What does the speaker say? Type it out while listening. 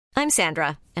I'm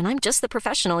Sandra, and I'm just the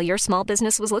professional your small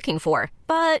business was looking for.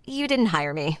 But you didn't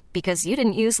hire me because you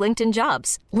didn't use LinkedIn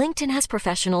Jobs. LinkedIn has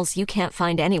professionals you can't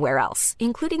find anywhere else,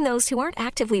 including those who aren't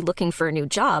actively looking for a new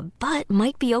job, but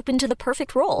might be open to the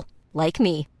perfect role, like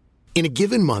me. In a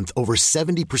given month, over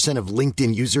 70% of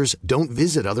LinkedIn users don't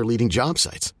visit other leading job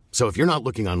sites. So if you're not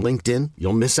looking on LinkedIn,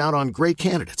 you'll miss out on great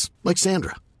candidates like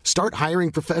Sandra. Start hiring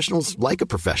professionals like a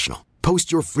professional.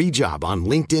 Post your free job on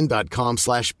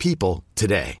linkedin.com/people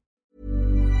today.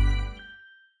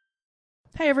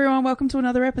 Hey everyone, welcome to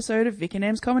another episode of Vic and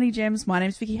Em's Comedy Gems. My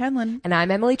name's Vicky Hanlon. And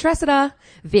I'm Emily Tressida.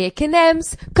 Vic and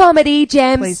Em's Comedy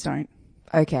Gems. Please don't.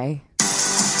 Okay.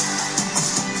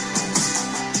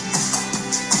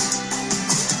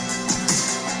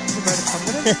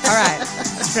 All right,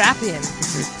 strap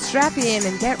in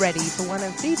and get ready for one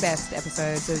of the best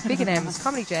episodes of Vic and Em's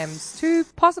Comedy Gems to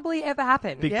possibly ever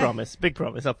happen. Big promise.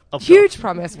 Up Huge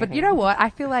promise, but you know what? I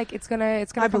feel like it's gonna I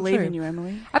come believe true. in you,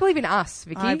 Emily. I believe in us,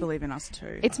 Vicky. I believe in us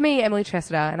too. It's me, Emily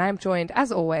Tressida, and I'm joined,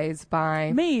 as always,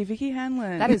 by... me, Vicky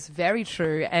Hanlon. That is very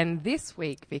true. And this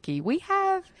week, Vicky, we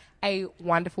have a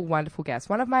wonderful, wonderful guest.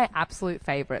 One of my absolute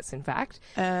favourites, in fact.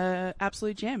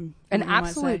 Absolute gem. An you might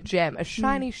absolute say. gem. A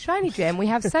shiny, shiny gem. We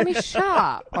have Sammy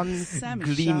Sharp on... Sammy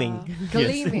Gleaming. Sharp.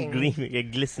 Gleaming. Yes, gleaming. Yeah,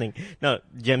 glistening. No,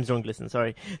 gems don't glisten,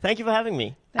 sorry. Thank you for having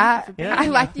me. I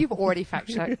like you've already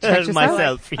fact-checked yourself.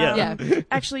 Myself, yeah. Yeah.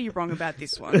 Actually, you're wrong about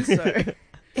this one. So,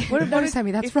 No,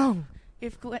 Sammy, that's wrong.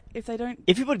 if they don't,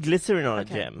 If you put glycerin on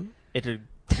Okay. a gem, it'll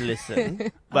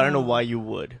glisten. But I don't know why you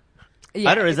would. Yeah.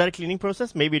 I don't know, is that a cleaning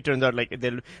process? Maybe it turns out like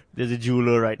there's a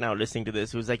jeweler right now listening to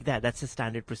this who's like, that's a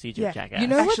standard procedure, yeah. jackass. You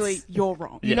know actually, what's- you're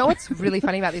wrong. You know what's really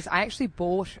funny about this? I actually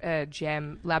bought a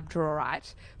gem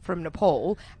labradorite from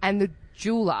Nepal, and the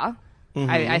jeweler,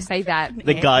 I say that...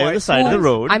 the guy on the side of the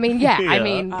road. I mean, yeah. I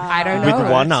mean, I don't know. with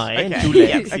one eye and Okay. two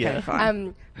legs. Okay, yeah.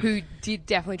 fine. Who did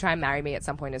definitely try and marry me at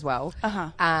some point as well.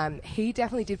 Uh-huh. He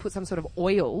definitely did put some sort of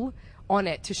oil on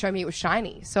it to show me it was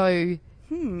shiny. So,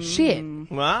 shit.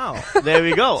 Wow. There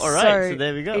we go. All right. So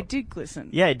there we go. It did glisten.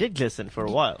 Yeah, it did glisten for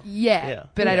a while. Yeah,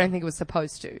 but I don't think it was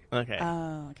supposed to. Okay.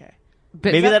 Oh, okay.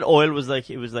 But Maybe that oil was like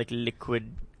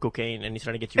liquid cocaine, and he's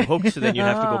trying to get you hooked. So then you'd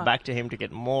have to go back to him to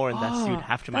get more, and that's you'd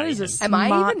have to that marry is a him. Am I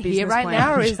Smart even here business right plan.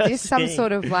 now, or is Just this some saying.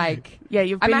 sort of like... Yeah,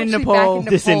 you've I'm been in actually Nepal. back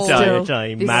in This Nepal. entire Still.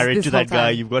 time, This married to whole that guy,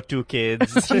 time. you've got 2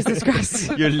 kids. Jesus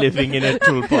Christ. You're living in a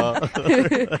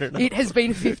tulpa. It has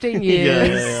been 15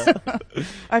 years. yeah.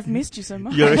 I've missed you so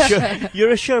much. You're a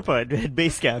Sherpa at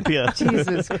base camp. Yeah.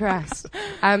 Jesus Christ.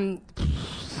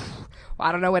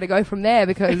 I don't know where to go from there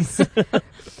because,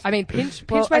 I mean, pinch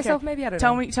Well, myself okay. maybe, I don't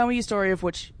know. Tell me your story of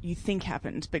which you think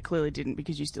happened, but clearly didn't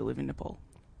because you still live in Nepal.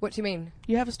 What do you mean?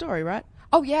 You have a story, right?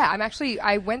 Oh, yeah,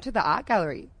 I went to the art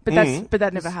gallery. But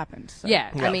that never happened. So. Yeah,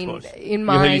 Yeah, I of mean, course. in You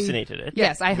my... hallucinated it.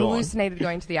 Yes, I Go on. hallucinated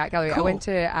going to the art gallery. I Cool. went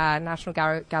to National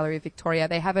Gallery of Victoria.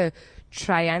 They have a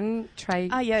triennial.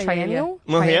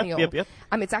 Oh, Triennial. yep.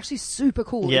 It's actually super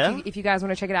cool. Yeah? If you guys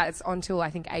want to check it out, it's on till, I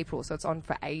think, April, so it's on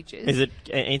for ages. Is it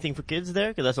anything for kids there?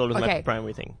 Because that's always my Okay.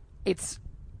 primary thing. It's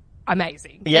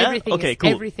amazing. Yeah? Everything Okay, is, cool.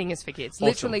 Everything is for kids. Awesome.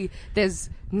 Literally, there's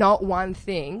not one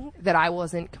thing that I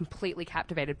wasn't completely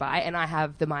captivated by, and I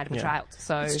have the mind of a Yeah. child.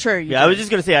 So It's true. you Yeah, I do. was just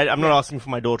going to say, I'm not asking for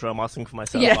my daughter, I'm asking for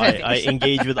myself. Yeah. I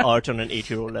engage with art on an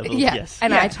 8-year-old level. Yeah, Yes.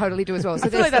 and Yeah. I totally do as well. So I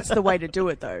feel like there's- that's the way to do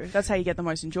it, though. That's how you get the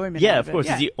most enjoyment. Yeah, out of it. course.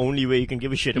 Yeah. It's the only way you can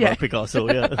give a shit Yeah. about Picasso.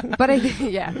 Yeah. But I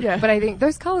think, Yeah. But I think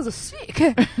those colors are sick.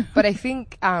 But I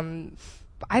think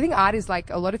art is like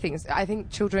a lot of things. I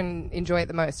think children enjoy it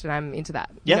the most, and I'm into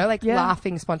that. Yeah. You know, like Yeah.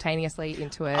 laughing spontaneously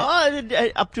into it.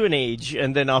 Up to an age,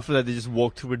 and then after that, they just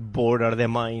walk through it bored out of their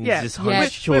minds. Yeah. Just Yeah.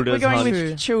 hunched We're shoulders. going hunched.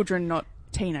 with children, not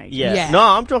teenagers. Yeah. Yeah. No,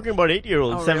 I'm talking about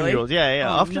 8-year-olds, Oh, really? 7-year-olds. Yeah.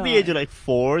 Oh, After no. the age of like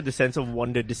 4, the sense of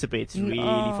wonder dissipates really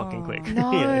fucking quick.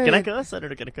 No. Yeah. Can I curse? I don't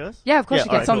know. Can I curse? Yeah, of course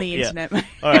you can. alright, It's on cool. the Yeah. internet.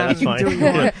 All right, that's You fine. can do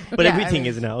what you want. But Yeah, everything I mean,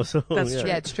 is now. So That's yeah. true.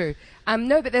 Yeah, it's true.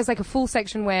 No, but there's like a full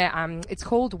section where it's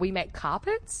called We Make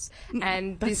Carpets,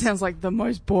 and That this sounds like the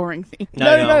most boring thing.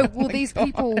 No. Well, these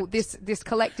people, this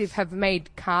collective have made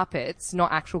carpets,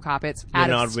 not actual carpets, You're out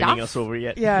not of winning stuff. us over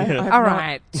yet. Yeah, I- All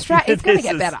right, it's going to This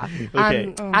get is- better.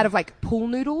 okay. Out of like pool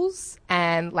noodles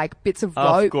and like bits of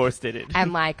Of rope course they did.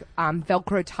 and like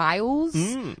Velcro tiles.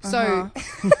 So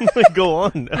Go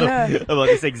on about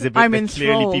this exhibit I'm that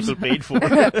clearly enthralled. people paid for.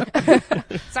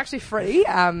 it's actually free.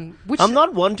 Which I'm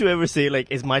not one to ever say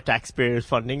like, is my taxpayers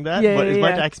funding that? Yeah, but is yeah, my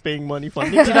yeah. taxpaying money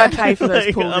funding that? Did I pay for those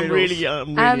Like, pool I'm noodles? really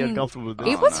uncomfortable with this.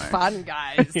 It was fun,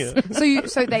 guys. Yeah.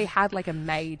 So they had like a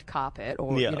made carpet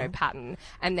or Yeah. pattern,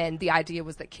 and then the idea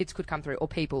was that kids could come through, or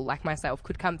people like myself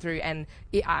could come through and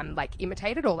like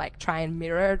imitate it or like try and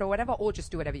mirror it or whatever, or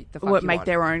just do whatever the fuck What, you make want.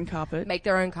 their own carpet? Make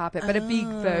their own carpet, but a big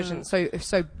version. So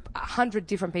 100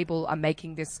 different people are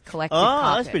making this collective Oh,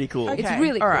 carpet. that's pretty cool. Okay. It's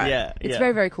really All cool. right. Yeah, It's yeah.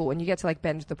 very, very cool. And you get to like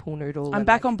bend the pool noodle. I'm and,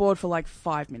 back like, on board for like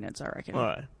 5 minutes, I reckon. All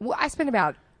right. Well, I spent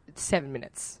about 7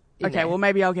 minutes. in Okay, there. well,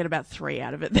 maybe I'll get about 3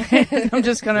 out of it then. I'm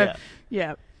just going to,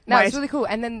 yeah. No, Wait. it's really cool.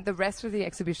 And then the rest of the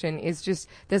exhibition is just,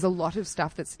 there's a lot of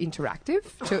stuff that's interactive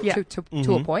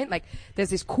to a point. Like,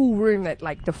 there's this cool room that,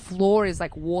 like, the floor is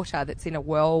like water that's in a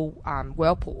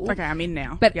whirlpool. Okay, I'm in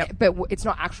now. But Yep. but it's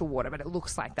not actual water, but it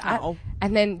looks like that. Oh.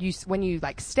 And then when you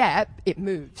like step, it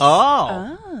moves.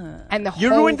 Oh. And the You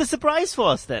whole, ruined the surprise for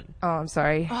us then. Oh, I'm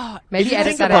sorry. Oh, Maybe you edit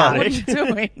think that about out. What are you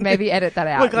doing? Maybe edit that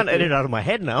out. Well, I can't edit it out of my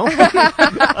head now.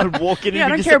 I'll walk in Yeah, I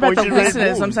and don't be care about the disappointed when it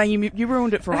listeners. I'm moves. saying you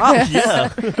ruined it for us. Yeah.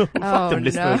 Oh, them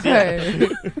listeners,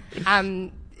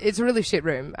 no. It's a really shit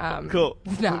room. Cool.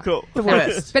 No. Cool. The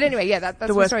worst. But anyway, yeah, that's The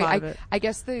the worst story. part of it. I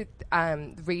guess the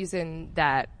reason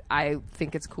that I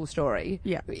think it's a cool story,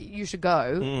 Yeah. you should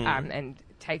go and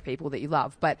take people that you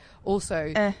love, but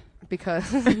also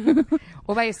because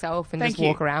all by yourself and Thank just you.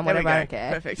 walk around, There we whatever, I go. don't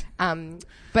care. Perfect.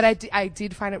 But I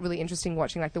did find it really interesting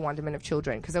watching like the wonderment of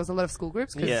children, because there was a lot of school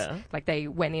groups, because like they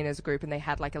went in as a group and they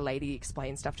had like a lady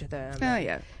explain stuff to them. Oh,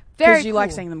 yeah. Very Because you like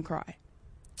cool. seeing them cry.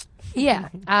 Yeah.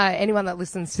 Anyone that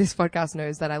listens to this podcast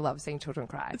knows that I love seeing children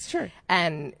cry. It's true.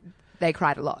 And they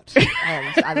cried a lot,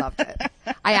 and I loved it.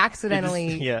 I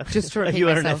accidentally, just to Are repeat you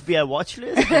on an myself, FBI watch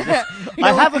list?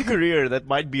 I have a career that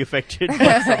might be affected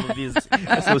by some of these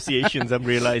associations. I'm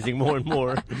realizing more and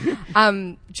more.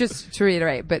 just to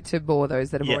reiterate, but to bore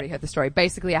those that have Yeah. already heard the story,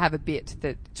 basically I have a bit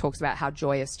that talks about how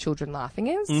joyous children laughing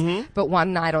is. Mm-hmm. But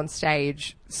one night on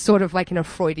stage, sort of like in a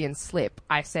Freudian slip,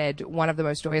 I said one of the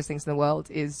most joyous things in the world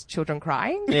is children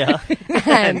crying. Yeah.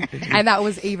 and that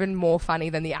was even more funny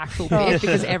than the actual bit,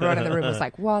 because everyone in the room was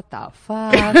like, what the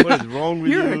fuck? What is wrong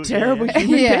with you? You're a terrible Yeah.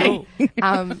 human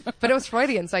being. But it was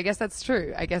Freudian, so I guess that's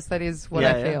true. I guess that is what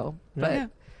Yeah, I yeah. feel. But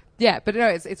but no,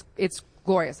 it's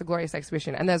glorious, a glorious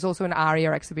exhibition. And there's also an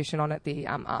ARIA exhibition on at the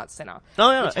Arts Centre.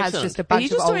 Oh, yeah, which has excellent. just a Are bunch you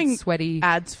of just old doing sweaty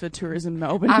ads for Tourism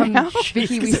Melbourne now?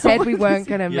 Vicky, we said we weren't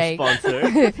going to Your make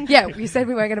sponsor. yeah, we said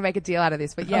we weren't going to make a deal out of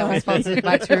this, but yeah, we're sponsored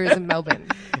by Tourism Melbourne.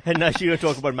 And now she's going to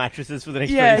talk about mattresses for the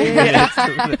next Yeah, 20 yeah,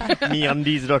 minutes.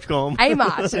 MeUndies.com.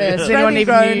 Amart, Does anyone Australian need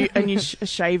grown. a new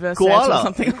shaver set or Koala.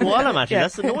 something? Koala mattress. Yeah.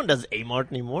 That's, no one does Amart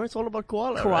anymore. It's all about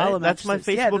koala. Koala right? That's my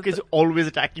mattresses. Yeah, Facebook is always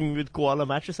attacking me with koala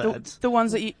mattress ads. The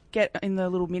ones that you get in the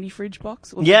little mini fridge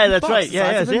box? Or Yeah, the that's box right. the Yeah,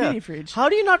 size yeah, of a yeah. mini fridge. How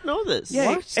do you not know this? Yeah,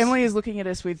 What? Emily is looking at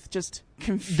us with just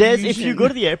confusion. There's, if you go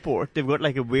to the airport, they've got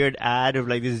like a weird ad of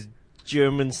like this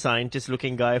German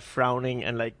scientist-looking guy frowning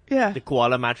and like Yeah. the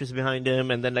koala mattress behind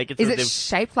him, and then like it's Is sort it of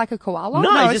shaped like a koala? no,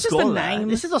 No, it's it's just just a called that. name.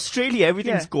 This is Australia.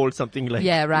 Everything's Yeah. called something like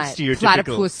Yeah, right. stereotypical.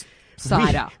 Platypus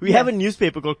cider. We have a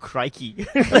newspaper called Crikey.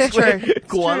 That's true. where It's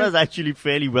koala is true. actually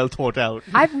fairly well thought out.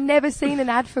 I've never seen an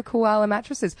ad for koala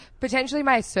mattresses. Potentially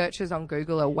my searches on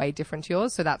Google are way different to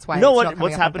yours, so that's why You know it's what? not coming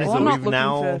What's up on happened is Well, I'm that not we've looking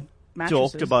now for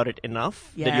mattresses. talked about it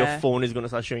enough that your Yeah. phone is going to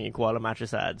start showing you koala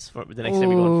mattress ads for the next time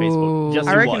you go on Facebook. Just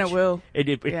I to reckon watch. it will. It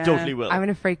Yeah. totally will. I'm going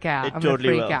to freak out. It I'm totally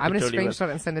going to will. freak out. I'm It going to totally will. screenshot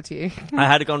it and send it to you. I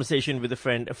had a conversation with a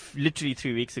friend literally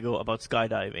 3 weeks ago about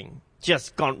skydiving.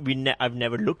 I've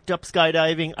never looked up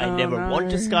skydiving. I never want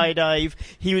to skydive.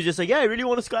 He was just like, yeah, I really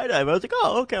want to skydive. I was like,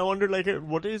 oh, okay. I wonder like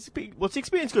what's the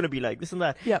experience going to be like? This and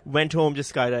that. Yep. Went home,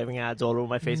 just skydiving ads all over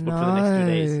my Facebook for the next 2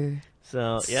 days.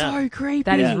 So yeah. So creepy.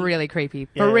 That is Yeah. really creepy.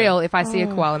 Yeah. For real, if I see a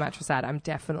koala mattress ad, I'm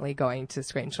definitely going to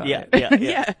screenshot Yeah, it. yeah, yeah.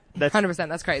 Yeah. That's 100%.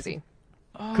 That's crazy.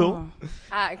 cool.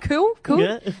 Cool.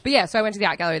 Yeah. But yeah, so I went to the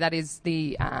art gallery. That is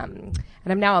the, and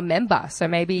I'm now a member. So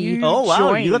maybe, You Oh wow,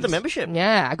 joined. you got the membership.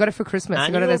 yeah, I got it for Christmas. I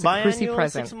got it Annual, as a Chrissy biannual,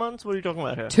 present. 6 months? What are you talking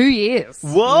about here? 2 years.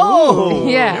 Whoa!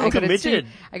 Yeah, You're I got committed.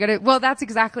 I got it. Well, that's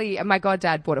exactly, my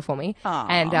goddad bought it for me. Aw,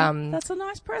 And, that's a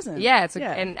nice present. yeah,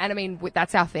 and I mean,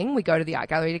 that's our thing. We go to the art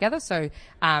gallery together. So,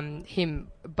 him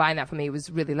buying that for me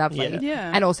was really lovely. Yeah.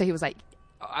 Yeah. And also he was like,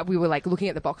 we were like looking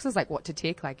at the boxes, like what to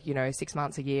tick, like, 6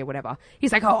 months, a year, whatever.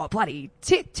 He's like, oh, bloody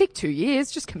tick 2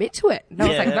 years, just commit to it. And I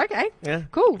was Yeah. like, okay, Yeah.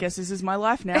 cool. Guess this is my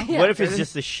life now. What if it's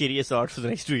just the shittiest art for the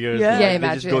next 2 years? Yeah. Like, Yeah, they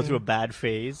just go imagine. through a bad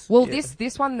phase. Well, Yeah.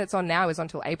 this one that's on now is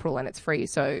until April and it's free.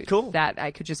 So Cool. that I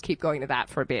could just keep going to that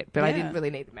for a bit, but I Yeah. didn't really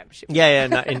need the membership. Yeah,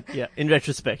 in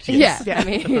retrospect. Yes. Yeah, I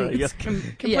mean, Yeah.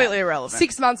 Completely irrelevant.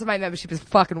 6 months of my membership is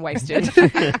fucking wasted.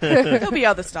 There'll be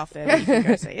other stuff there that you can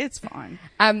go see. It's fine.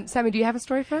 Sammy, do you have a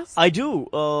story for us? I do.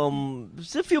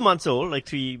 It's a few months old, like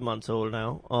 3 months old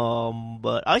now.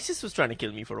 But ISIS was trying to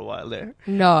kill me for a while there.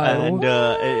 No. And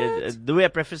the way I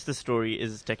preface the story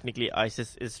is technically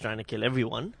ISIS is trying to kill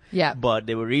everyone. Yeah. But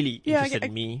they were really Yeah, interested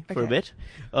in me for a okay. bit.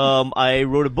 I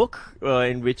wrote a book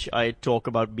in which I talk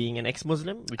about being an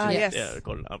ex-Muslim, which is yes.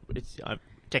 called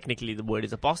technically the word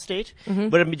is apostate,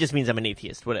 but it just means I'm an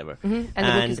atheist, whatever. And the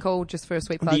book is called, just for a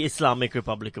sweet plug, The Islamic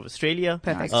Republic of Australia.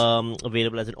 Perfect.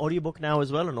 Available as an audiobook now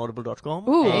as well on audible.com.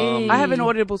 Ooh. I have an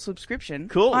Audible subscription.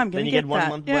 Cool. I'm Then going you to get get one that.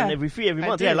 month, Yeah. one every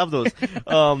month. do. Yeah, I love those. That's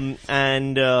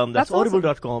awesome.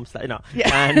 audible.com. Yeah.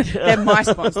 And, They're my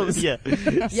sponsors. Yeah.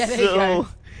 Yeah, there you go.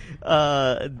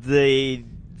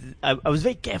 I was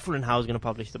very careful in how I was going to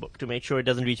publish the book to make sure it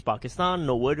doesn't reach Pakistan.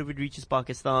 No word of it reaches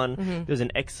Pakistan. There's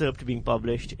an excerpt being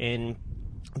published in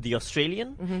The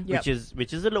Australian, Yep.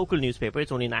 which is a local newspaper.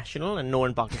 It's only national, and no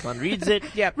one in Pakistan reads it.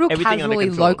 Yep. real Everything under casually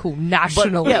control. local,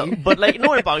 nationally. But like no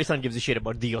one in Pakistan gives a shit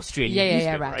about The Australian Yeah,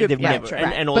 newspaper, right. They've Good never. match,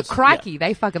 right. And But also, crikey,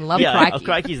 they fucking love yeah, crikey.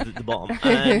 crikey's the bomb.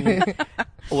 And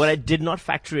what I did not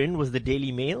factor in was the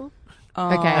Daily Mail.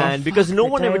 Okay. And because no the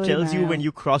one ever Daily tells you Mail. when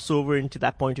you cross over into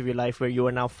that point of your life where you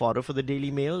are now fodder for the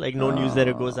Daily Mail, like no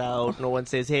newsletter goes out, no one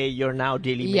says, "Hey, you're now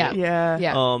Daily Yeah. Mail." Yeah.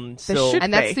 Yeah. So should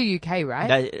and that's they? the UK,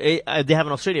 right? they have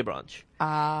an Australia branch,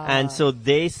 and so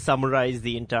they summarize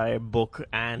the entire book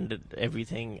and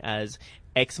everything as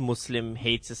ex-Muslim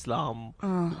hates Islam,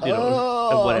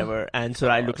 whatever. And so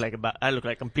I look like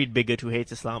a complete bigot who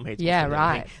hates Islam, hates Yeah, Muslims and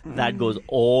right. everything. That goes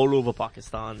all over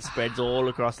Pakistan, spreads all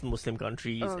across the Muslim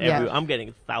countries. Yeah. I'm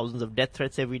getting thousands of death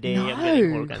threats every day. I'm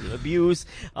getting all kinds of abuse.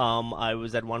 I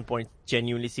was at one point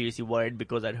genuinely seriously worried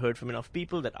because I'd heard from enough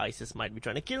people that ISIS might be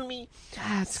trying to kill me.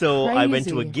 That's So I went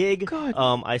to a crazy. gig. God.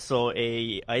 I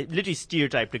literally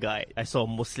stereotyped a guy. I saw a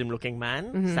Muslim-looking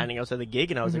man standing outside the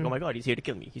gig, and I was like, "Oh my god, he's here to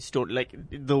kill me." He's totally like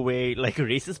the way like a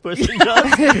racist person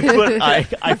does, but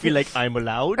I feel like I'm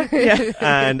allowed. Yeah.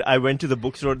 And I went to the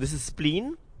bookstore. This is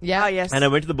Spleen. Yeah. Ah, yes. And I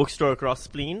went to the bookstore across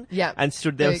Spleen Yeah. and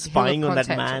stood there The spying Hill of on that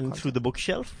Content or man Content. through the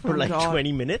bookshelf for Oh, like God.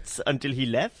 20 minutes until he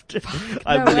left.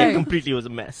 No way. Completely was a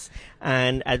mess.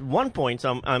 And at one point,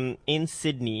 so I'm in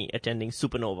Sydney attending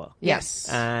Supernova. Yes.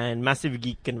 And massive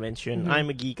geek convention. I'm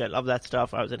a geek. I love that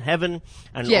stuff. I was in heaven,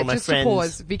 and Yeah, all my just friends. to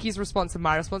pause, Vicky's response and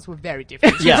my response were very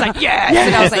different. She Yeah. was like, yes!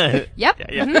 And I was like, yep.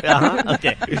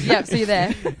 Okay. Yep, see you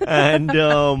there.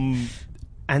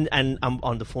 And I'm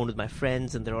on the phone with my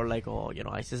friends, and they're all like, "Oh, you know,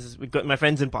 ISIS is." We got my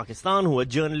friends in Pakistan who are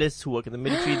journalists who work in the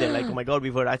military. They're like, "Oh my God,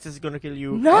 we've heard ISIS is going to kill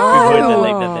you. No! We've heard that,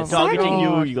 like, that they're Oh my targeting you.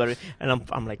 God. You got to." And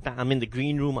I'm like, I'm in the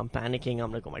green room. I'm panicking.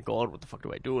 I'm like, "Oh my God, what the fuck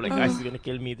do I do? Like, ISIS is going to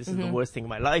kill me. This is the worst thing in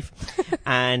my life."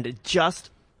 And just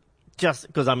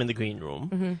because I'm in the green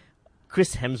room,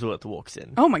 Chris Hemsworth walks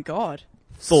in. Oh my god.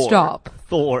 Thor. Stop.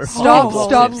 Thor. Stop, walks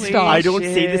stop, in. stop. I don't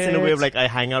say this in a way of Shit. like I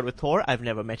hang out with Thor. I've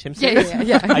never met him. Yeah, Since.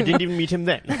 yeah. I didn't even meet him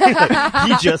then.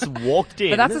 He just walked in.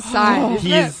 But that's a sign,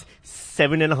 isn't He's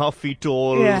 7.5 feet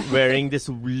tall, Yeah. wearing this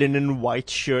linen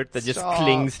white shirt that just Stop.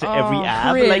 clings to every Oh,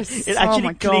 ab. Chris. Like it Oh actually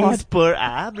my clings God. per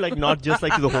ab, like not just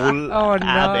like to the whole Oh,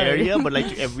 ab no. area, but like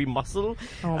to every muscle.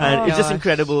 Oh and my it's just gosh.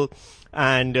 incredible.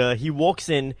 And he walks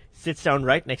in, sits down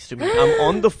right next to me. I'm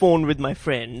on the phone with my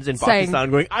friends in Saying-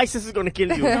 Pakistan, going, "ISIS is going to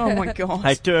kill you." Oh my god.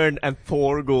 I turned and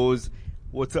Thor goes,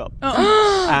 "What's up?"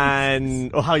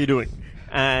 And how you doing?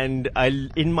 And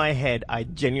in my head, I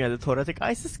genuinely thought, I think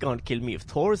ISIS can't kill me if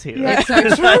Thor's here. Yeah. It's so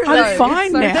true. I'm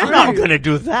fine so now. They're not gonna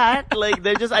do that. Like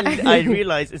they're just. I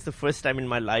realized it's the first time in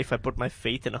my life I put my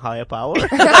faith in a higher power.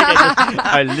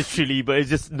 I literally, but it's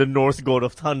just the Norse god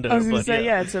of thunder. I was going but to say,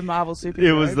 yeah, it's a Marvel superhero.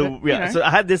 it was the but, you know. So I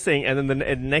had this thing, and then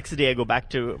the next day I go back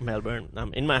to Melbourne.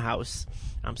 I'm in my house.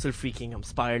 I'm still freaking. I'm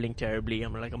spiraling terribly.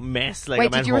 I'm like a mess. Like Wait,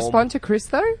 I'm did at you home. respond to Chris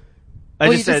though? I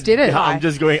Or just you said, just did it? yeah, Hi. I'm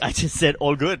just going. I just said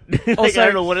all good. Like, I Also-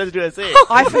 don't know what else do I say.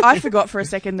 I forgot for a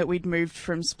second that we'd moved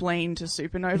from Spleen to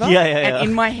Supernova. Yeah, And yeah.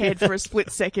 in my head, for a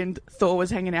split second, Thor was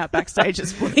hanging out backstage at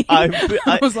Spleen.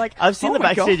 I was like, I've seen oh the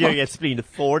my backstage God. area at Spleen.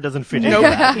 Thor doesn't fit Nope,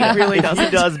 in. that. he really If doesn't. he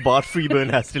does, Bart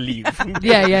Freeburn has to leave.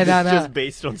 Yeah, yeah, no, no. Just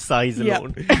based on size Yep.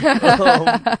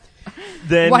 alone.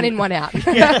 Then One in, one out. and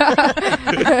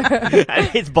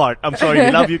it's Bart. I'm sorry,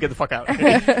 we love you. Get the fuck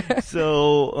out.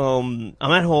 So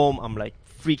I'm at home. I'm like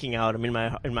freaking out. I'm in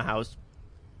my house,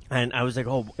 and I was like,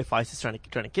 oh, if ISIS is trying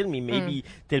to kill me, maybe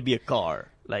there'll be a car.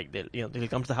 Like they'll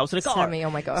come to the house in a car. Sammy, oh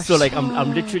my gosh. So like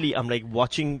I'm literally like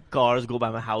watching cars go by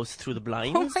my house through the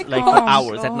blinds, Oh my like gosh. for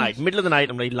hours at gosh. night, middle of the night.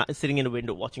 I'm like sitting in a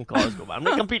window watching cars go by. I'm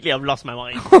like completely, I've lost my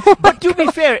mind. But to be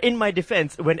fair, in my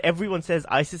defense, when everyone says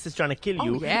ISIS is trying to kill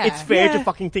you, yeah. it's fair Yeah. to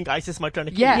fucking think ISIS might try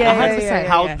to kill Yeah, you. Yeah, 100%. yeah,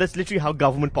 How yeah. that's literally how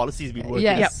government policies be working.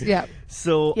 Yes, yeah.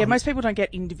 So Yeah, most people don't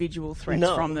get individual threats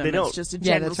No, from them. they don't. It's just a Yeah,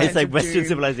 general that's sense it's like of Western doom.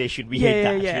 civilization. We Yeah, hate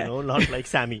yeah, that, yeah. you know, not like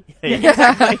Sammy.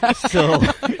 Exactly. So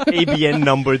ABN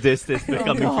number this, they're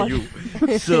coming for God. you.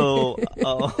 So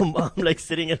I'm like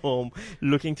sitting at home,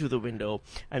 looking through the window,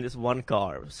 and this one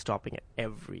car was stopping at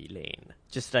every lane,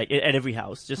 just like at every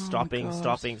house, just stopping.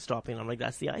 I'm like,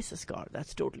 that's the ISIS car.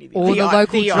 That's totally the Or the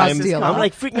local drug dealer. I'm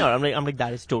like freaking out. I'm like,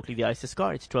 that is totally the ISIS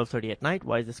car. It's 12:30 at night.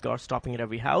 Why is this car stopping at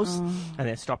every house? And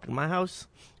then stopped at my house,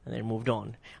 and then moved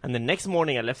on. And the next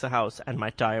morning, I left the house, and my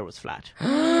tire was flat.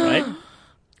 Right.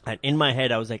 And in my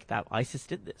head, I was like, that ISIS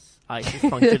did this. ISIS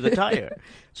punctured the tire.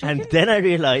 And then I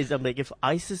realized, I'm like, if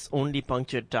ISIS only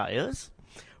punctured tires,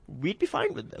 we'd be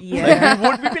fine with them. Yeah.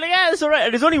 Like, we'd be like, yeah, it's alright.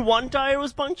 And there's only one tire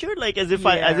was punctured, like as if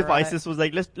right. ISIS was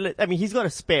like, I mean, he's got a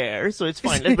spare, so it's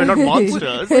fine. We're not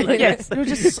monsters. Like, Yes, it was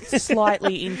just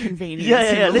slightly inconvenient.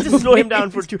 yeah. Let's just slow him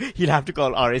down for 2. He'll have to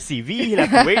call RSCV. He'll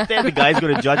have to wait there. The guy's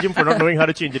going to judge him for not knowing how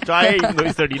to change a tire, even though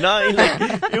he's 39.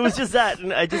 Like, it was just that.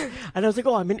 And I was like,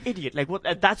 oh, I'm an idiot. Like, what?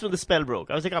 That's when the spell broke.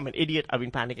 I was like, I'm an idiot. I've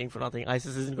been panicking for nothing.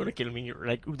 ISIS isn't going to kill me.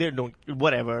 Like, they don't,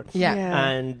 whatever. Yeah.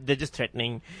 And they're just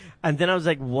threatening. And then I was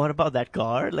like, what about that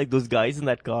car? Like, those guys in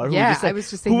that car. Yeah, I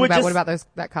was just thinking about what about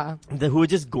that car? Who were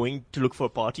just going to look for a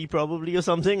party probably or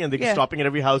something, and they're stopping at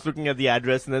every house looking at the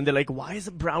address, and then they're like, why is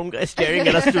a brown guy staring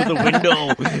at us through the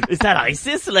window? Is that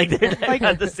ISIS? Like, they're like,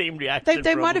 had the same reaction.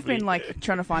 They might have been like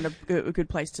trying to find a good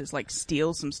place to like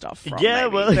steal some stuff from. Yeah,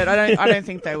 maybe. well, but I don't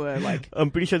think they were like.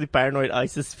 I'm pretty sure the paranoid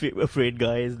ISIS afraid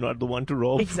guy is not the one to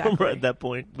rob at that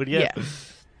point. But yeah.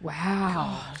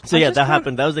 Wow. So yeah, that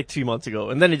happened. That was like 3 months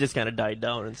ago, and then it just kind of died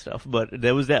down and stuff. But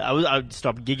there was that. I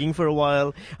stopped gigging for a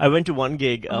while. I went to one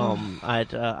gig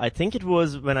at I think it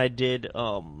was when I did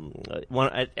one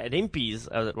at Impy's.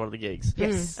 I was at one of the gigs.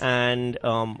 Yes. And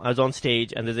I was on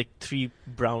stage, and there's like 3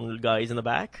 brown guys in the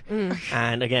back.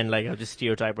 And again, like I just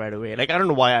stereotype right away. Like I don't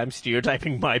know why I'm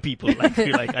stereotyping my people. Like I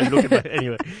feel like I look at my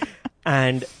anyway.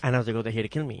 And I was like, oh, they're here to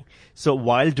kill me. So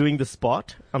while doing the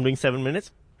spot, I'm doing 7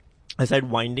 minutes. I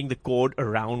started winding the cord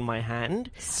around my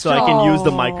hand so I can use the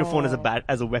microphone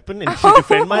as a weapon and to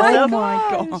defend myself.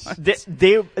 Oh my god!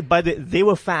 They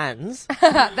were fans.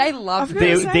 They loved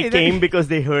it. They came because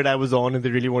they heard I was on and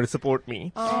they really wanted to support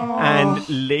me. Oh. And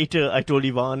later I told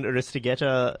Ivan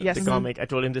Aristogeta, the comic, I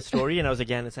told him this story and I was like,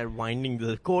 yeah, and I started winding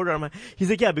the cord around my. He's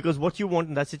like, yeah, because what you want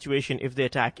in that situation, if they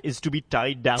attack, is to be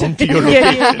tied down to your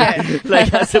location.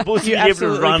 Like as opposed to being able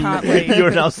to run, you're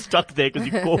now stuck there because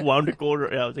you wound a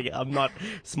cord. I was like, I'm not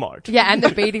smart. Yeah, and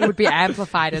the beating would be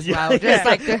amplified as well. Just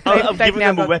like I've given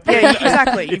them a weapon. Yeah,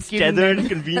 exactly. It's tethered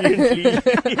conveniently.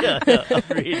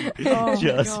 Really.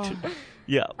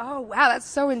 Yeah. Oh wow, that's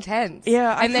so intense.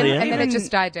 Yeah, and then it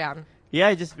just died down. Yeah,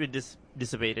 it just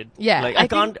dissipated. Yeah, like I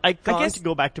can't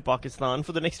go back to Pakistan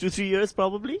for the next 2-3 years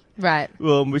probably. Right.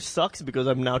 Which sucks because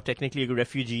I'm now technically a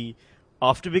refugee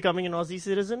after becoming an Aussie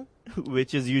citizen,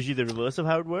 which is usually the reverse of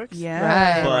how it works.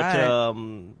 Yeah.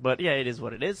 Right. But yeah, it is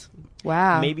what it is.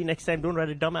 Wow. Maybe next time don't write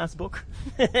a dumbass book.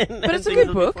 But it's a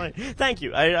good book. Thank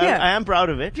you. I am proud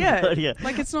of it. Yeah. But yeah.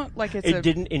 Like it's not like it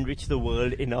didn't enrich the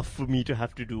world enough for me to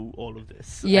have to do all of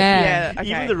this. Yeah. Okay.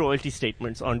 Even the royalty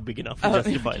statements aren't big enough to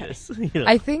justify this. You know?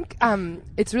 I think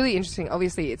it's really interesting.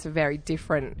 Obviously, it's a very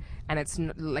different, and it's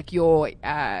like your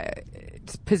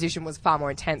position was far more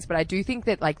intense. But I do think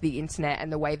that like the internet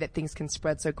and the way that things can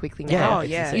spread so quickly now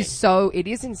it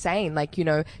is insane. Like, you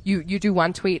know, you do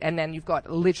one tweet and then you've got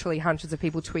literally hundreds of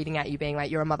people tweeting at you being like,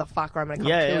 you're a motherfucker, I'm going to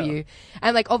come kill you.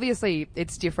 And like, obviously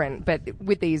it's different, but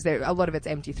with these, a lot of it's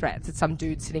empty threats. It's some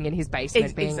dude sitting in his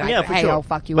basement being like, hey, I'll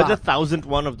fuck you up. But the 1,000th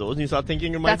one of those, and you start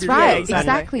thinking it might be right.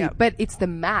 Exactly. Yeah. But it's the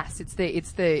mass, it's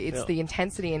the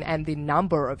intensity and the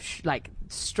number of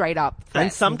straight up threats.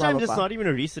 And sometimes blah, blah, blah. it's not even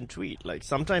a recent tweet. Like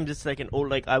sometimes it's like an old,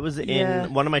 like I was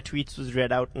in, one of my tweets was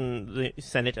read out in the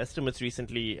Senate estimates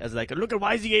recently as like, look at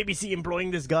why is the ABC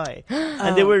employing this guy?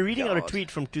 And they were reading out a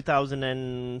tweet from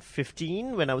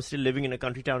 2015 when I was still living in a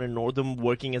country town in Northam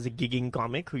working as a gigging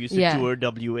comic who used to tour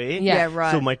WA. Yeah,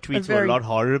 right. So my tweets were a lot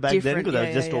harder back then because I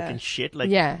was just talking shit.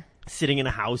 Like, sitting in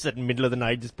a house at the middle of the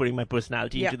night just putting my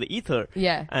personality into the ether.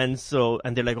 Yeah. And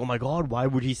they're like, oh my god, why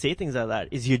would he say things like that?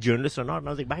 Is he a journalist or not? And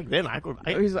I was like, back then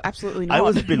he was absolutely not. I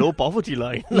was below poverty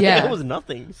line. I was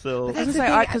nothing. So I was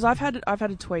say because I've had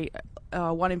a tweet,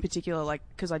 one in particular, like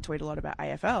because I tweet a lot about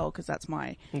AFL because that's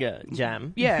my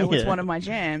jam. Yeah, it was one of my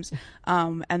jams.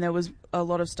 And there was a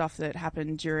lot of stuff that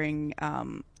happened during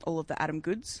all of the Adam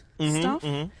Goods stuff.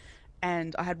 Mm-hmm.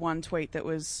 And I had one tweet that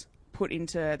was put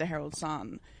into the Herald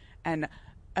Sun. And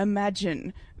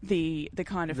imagine the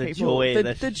kind of people,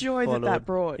 the joy that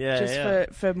brought,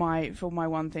 for my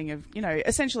one thing of, you know,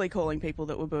 essentially calling people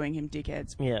that were booing him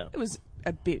dickheads. Yeah, it was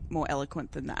a bit more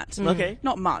eloquent than that. Okay,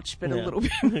 not much, but a little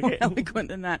bit more eloquent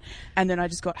than that. And then I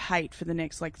just got hate for the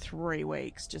next like 3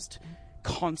 weeks, just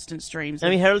constant streams. I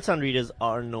mean, Herald Sun readers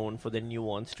are known for their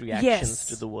nuanced reactions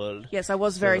to the world. Yes, I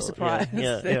was very surprised.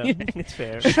 Yeah, it's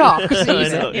fair. Shocked. I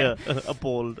know, yeah.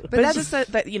 Appalled. But that's just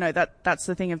that's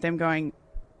the thing of them going,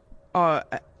 oh,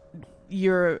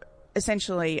 you're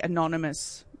essentially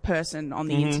anonymous person on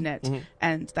the internet,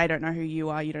 and they don't know who you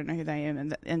are, you don't know who they are,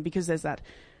 and because there's that,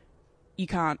 you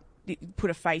can't put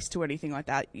a face to anything like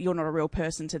that. You're not a real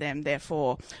person to them,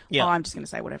 therefore I'm just going to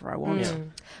say whatever I want.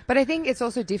 But I think it's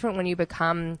also different when you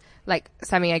become, like,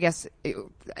 Sammy, I guess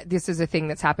this is a thing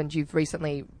that's happened. You've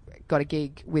recently got a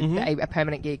gig with a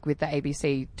permanent gig with the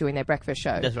ABC doing their breakfast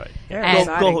show. That's right. And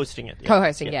co-hosting it.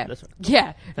 Co-hosting, yeah. That's right.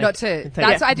 Yeah. Not to...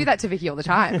 I do that to Vicky all the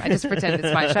time. I just pretend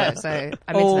it's my show, so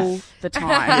I'm all the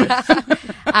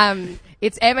time.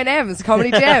 It's M&M's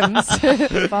Comedy Gems.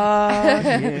 Fuck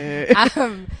you.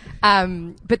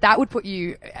 But that would put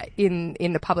you in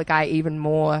the public eye even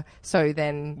more so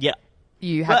than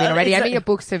you have been already. I mean, your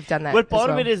books have done that. Well,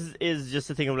 part of it is just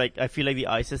the thing of, like, I feel like the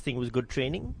ISIS thing was good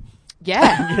training.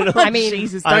 Yeah. You know? I mean,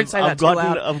 Jesus, don't say that too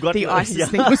loud. The ISIS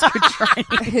thing was good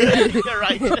training. You're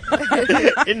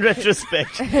right. In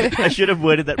retrospect, I should have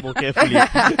worded that more carefully.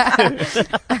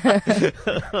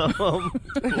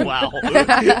 Wow.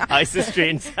 ISIS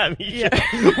trained Sammy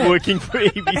working for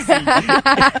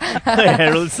ABC.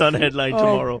 Herald Sun headline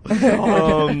tomorrow.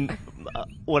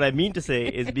 What I mean to say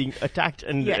is being attacked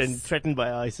and threatened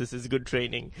by ISIS is good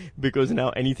training, because now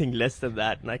anything less than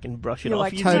that, and I can brush it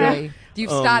off easier. Totally.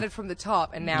 You've started from the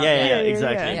top, and now... Yeah,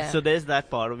 exactly. Yeah. So there's that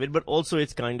part of it, but also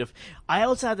it's kind of... I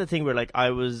also had the thing where, like,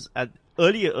 I was at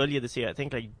earlier this year, I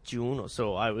think like June or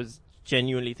so, I was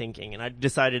genuinely thinking, and I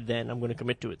decided then I'm going to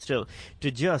commit to it still,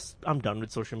 I'm done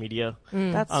with social media.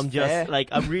 That's I'm just fair. like,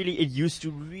 it used to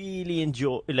really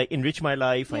enrich my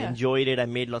life. I enjoyed it. I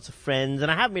made lots of friends, and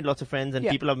I have made lots of friends, and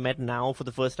people I've met now for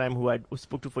the first time who I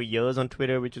spoke to for years on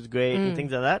Twitter, which is great, and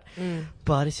things like that.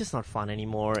 But it's just not fun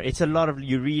anymore. It's a lot of,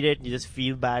 you read it, you just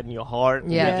feel bad in your heart.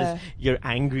 Yeah. You're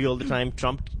angry all the time.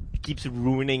 Trump keeps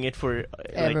ruining it for, like,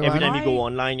 Everyone. every time you go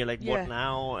online, you're like, what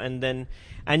now?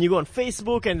 And you go on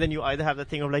Facebook, and then you either have the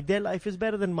thing of, like, their life is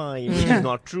better than mine, which is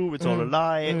not true, it's all a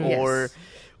lie,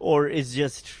 or it's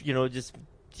just,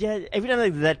 every time,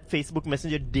 like, that Facebook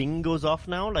Messenger ding goes off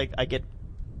now, like, I get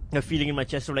a feeling in my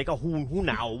chest of, like, oh, who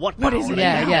now? What now? is it?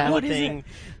 Like, What is thing? it?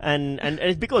 And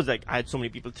it's because, like, I had so many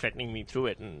people threatening me through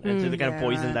it, and so they kind of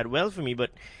poisoned that well for me, but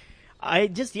I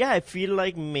feel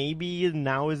like maybe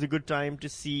now is a good time to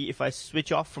see if I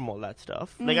switch off from all that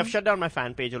stuff. Like, I've shut down my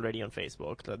fan page already on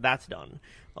Facebook. So that's done.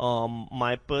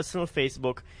 My personal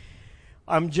Facebook,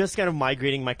 I'm just kind of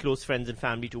migrating my close friends and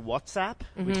family to WhatsApp,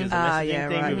 which is a messaging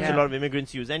thing, which a lot of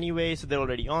immigrants use anyway, so they're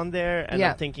already on there. And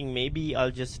I'm thinking maybe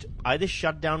I'll just either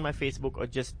shut down my Facebook or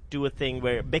just do a thing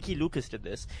where Becky Lucas did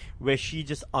this, where she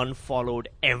just unfollowed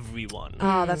everyone.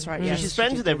 Oh, that's right. Yeah, She's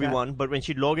friends with everyone, but when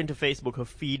she'd log into Facebook, her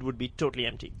feed would be totally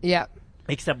empty. Yeah.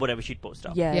 Except whatever she'd post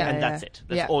up. And that's it.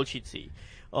 That's all she'd see.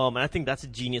 And I think that's a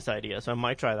genius idea, so I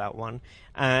might try that one.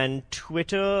 And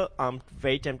Twitter, I'm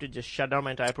very tempted to just shut down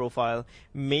my entire profile,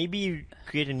 maybe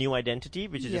create a new identity,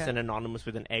 which is just an anonymous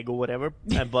with an egg or whatever,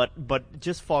 but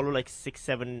just follow like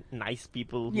 6-7 nice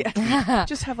people who tweet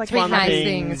just have like Tweet fun nice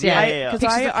things. things, Because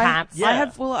Pictures of cats. I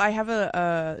have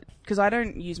a because I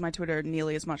don't use my Twitter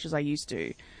nearly as much as I used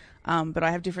to. But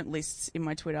I have different lists in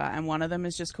my Twitter, and one of them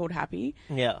is just called Happy.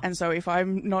 Yeah. And so if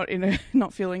I'm not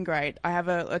feeling great, I have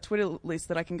a Twitter list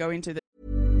that I can go into.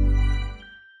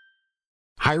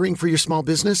 Hiring for your small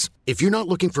business? If you're not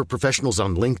looking for professionals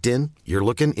on LinkedIn, you're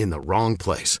looking in the wrong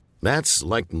place. That's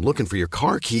like looking for your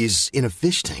car keys in a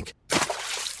fish tank.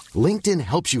 LinkedIn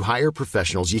helps you hire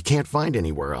professionals you can't find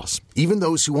anywhere else, even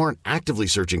those who aren't actively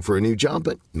searching for a new job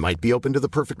but might be open to the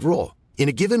perfect role. In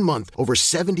a given month, over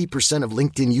 70% of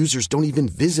LinkedIn users don't even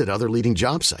visit other leading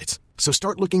job sites. So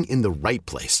start looking in the right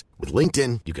place. With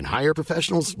LinkedIn, you can hire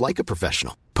professionals like a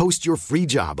professional. Post your free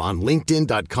job on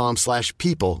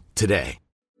linkedin.com/people today.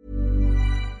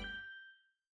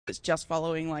 It's just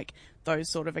following like those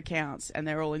sort of accounts, and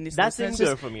they're all in this. That's list.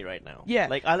 Imgur for me right now. Yeah.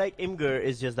 Like, I like Imgur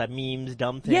is just that memes,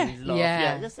 dumb things, love.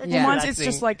 Mine's it's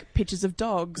just like pictures of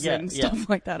dogs and stuff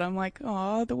like that. I'm like,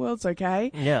 oh, the world's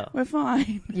okay. Yeah. We're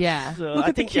fine. Yeah. So Look I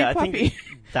at the think, cute I puppy. think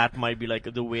that might be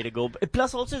like the way to go. But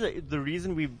plus also the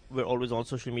reason we're always on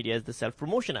social media is the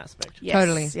self-promotion aspect. Yes.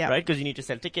 Totally. Yeah. Right? Because you need to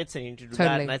sell tickets and you need to do that.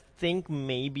 Totally. And I think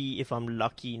maybe if I'm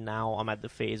lucky now, I'm at the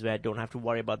phase where I don't have to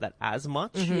worry about that as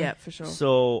much. Yeah, for sure.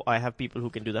 So I have people who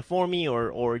can do that for me,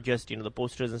 or just, the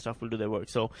posters and stuff will do their work.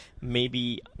 So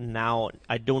maybe now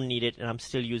I don't need it, and I'm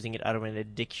still using it out of an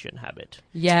addiction habit.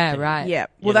 Yeah, right. Yeah.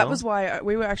 Well, that was why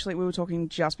we were talking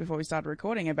just before we started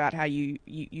recording about how you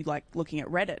like looking at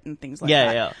Reddit and things like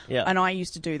that. Yeah. And I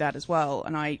used to do that as well.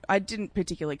 And I didn't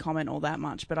particularly comment all that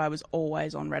much, but I was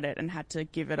always on Reddit and had to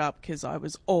give it up because I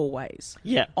was always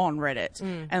on Reddit.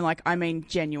 And like, I mean,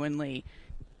 genuinely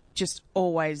just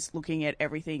always looking at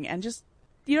everything, and just,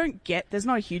 there's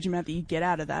not a huge amount that you get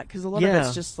out of that, because a lot of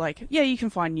it's just like, you can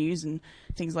find news and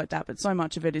things like that, but so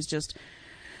much of it is just,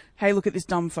 hey, look at this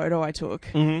dumb photo I took.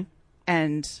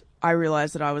 And I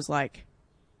realized that I was like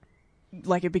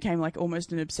it became like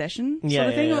almost an obsession sort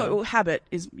of thing. Or habit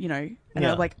is, and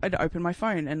I'd open my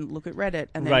phone and look at Reddit,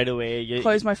 and then right away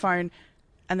close my phone,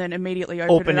 and then immediately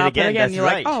open it up again. And you're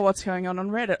like, oh, what's going on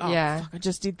Reddit? Oh, fuck, I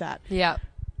just did that. Yeah.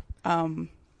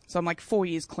 So I'm like 4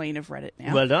 years clean of Reddit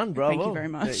now. Well done, bravo. Thank you very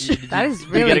much. That is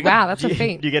really, wow, that's a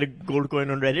feat. Do you get a gold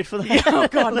coin on Reddit for that? Oh,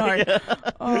 God, no.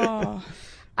 Oh.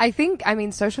 I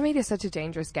mean, social media is such a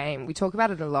dangerous game. We talk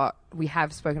about it a lot. We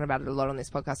have spoken about it a lot on this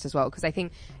podcast as well, because I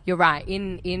think you're right.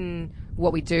 In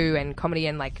what we do and comedy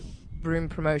and like room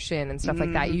promotion and stuff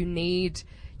like that,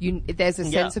 there's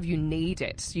a sense of you need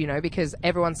it, because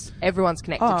everyone's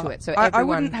connected to it. So I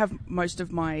wouldn't have most of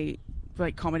my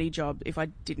comedy job if I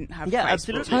didn't have Facebook.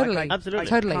 Absolutely.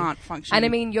 Totally. Can't function. And I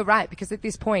mean, you're right, because at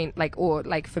this point,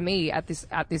 for me at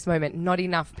this moment, not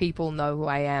enough people know who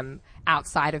I am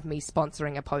outside of me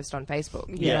sponsoring a post on Facebook.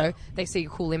 You know, they see a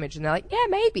cool image and they're like, yeah,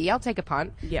 maybe I'll take a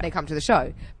punt. Yeah. They come to the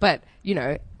show. But,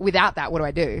 without that, what do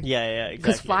I do? Yeah, exactly.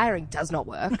 Because flyering does not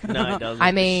work. No, it doesn't.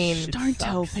 I mean, don't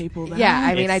tell people that. Yeah,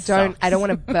 I mean, I don't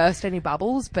want to burst any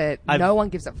bubbles, but no one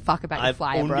gives a fuck about your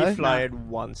flyer, bro. I've only flyered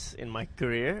once in my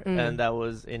career, and that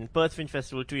was in Perth Fringe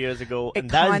Festival 2 years ago. It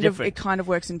kind of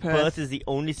works in Perth. Perth is the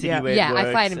only city where it works. Yeah,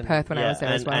 I flyed in Perth when I was there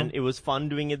as well. And it was fun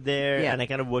doing it there, and I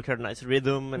kind of worked out a nice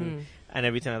rhythm and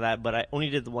everything like that. But I only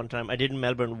did the one time. I did in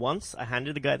Melbourne once. I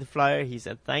handed the guy the flyer. He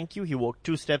said, thank you. He walked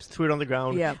 2 steps, threw it on the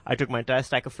ground. Yeah. I took my entire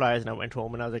stack of flyers and I went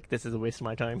home, and I was like, this is a waste of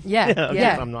my time.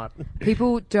 Yeah. I'm not.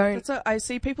 People don't. I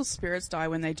see people's spirits die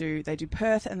when they do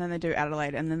Perth, and then they do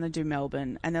Adelaide, and then they do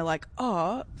Melbourne, and they're like,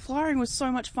 oh, flyering was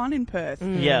so much fun in Perth.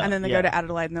 Yeah. And then they go to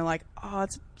Adelaide and they're like, oh,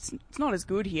 it's not as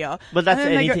good here. But that's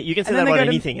anything. You can say that about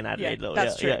anything in Adelaide, though.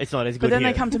 That's true. Yeah, it's not as good But then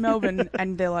here. they come to Melbourne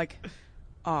and they're like,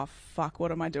 oh, fuck,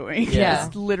 what am I doing? Yeah.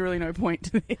 There's literally no point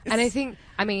to this. And I think,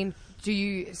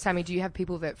 Sammy, do you have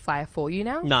people that fly for you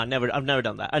now? No, never. I've never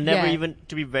done that. I never even,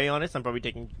 to be very honest, I'm probably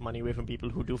taking money away from people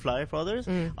who do fly for others.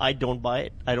 I don't buy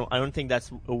it. I don't think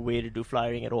that's a way to do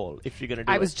flying at all. If you're gonna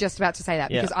do it. I was just about to say that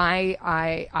because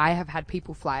I have had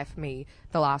people fly for me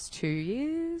the last 2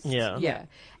 years. Yeah.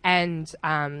 And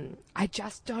I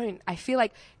just don't. I feel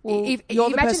like if you're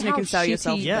the imagine person who how can sell shitty,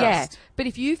 yourself. Yeah. But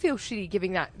if you feel shitty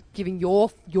giving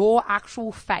your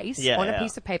actual face on a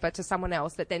piece of paper to someone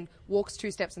else that then walks 2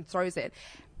 steps and throws it,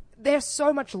 they're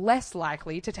so much less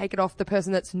likely to take it off the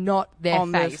person that's not their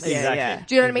face. Exactly.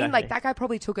 Do you know what I mean? Like, that guy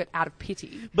probably took it out of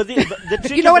pity. But the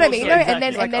trick you know what I also, mean? exactly.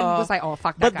 And then was like, oh,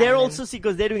 fuck that But guy. they're also,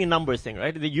 because they're doing a numbers thing,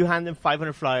 right? You hand them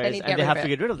 500 flyers and they have to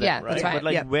get rid of them, Yeah, right? that's right.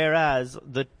 But whereas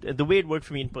the way it worked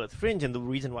for me in Perth Fringe, and the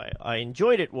reason why I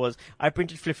enjoyed it was I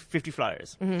printed 50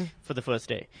 flyers for the first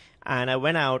day. And I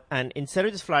went out, and instead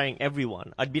of just flying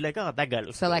everyone, I'd be like, oh, that guy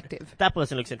looks selective. Good. That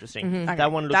person looks interesting. Okay.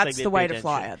 That one looks That's like they the way pay to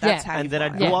fly attention. it. That's how and you then fly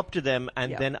I'd it. go up to them,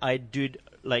 and then I did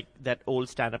like that old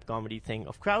stand-up comedy thing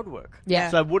of crowd work. Yeah.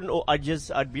 So I wouldn't.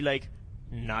 I'd be like,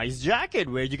 nice jacket.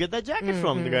 Where'd you get that jacket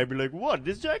from? The guy'd be like, what?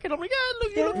 This jacket? I'm like, yeah,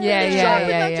 look, you look really sharp in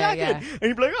that jacket. And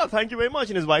he'd be like, oh, thank you very much.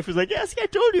 And his wife was like, yes, I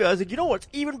told you. I was like, you know what's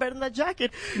even better than that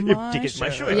jacket? My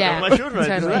shirt. Yeah. My shirt.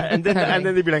 Totally. And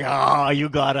then they'd be like, oh, you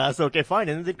got us. Okay, fine.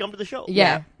 And then they'd come to the show.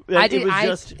 Yeah. I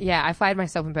I flied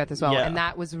myself in Perth as well, and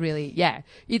that was really,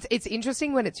 It's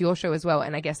interesting when it's your show as well,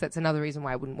 and I guess that's another reason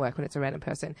why it wouldn't work when it's a random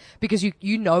person, because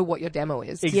you know what your demo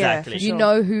is. Exactly. You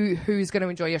know who's going to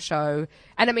enjoy your show,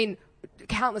 and I mean,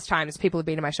 countless times people have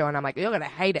been to my show and I'm like, you're going to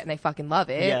hate it, and they fucking love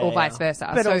it, or vice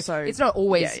versa. But so also, it's not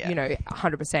always,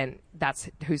 100% that's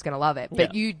who's going to love it,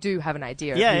 but you do have an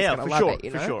idea of who's going to love it,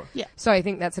 you know? For sure. Yeah. So I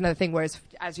think that's another thing, whereas,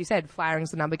 as you said,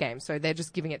 flying's the number game, so they're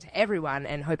just giving it to everyone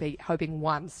and hoping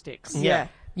one sticks. Yeah.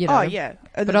 You know? Oh, yeah.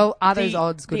 But are those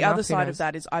odds good The enough? other side of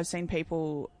that is I've seen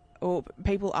people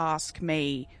ask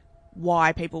me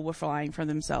why people were flying for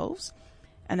themselves,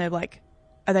 and they're like,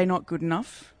 are they not good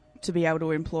enough to be able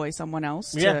to employ someone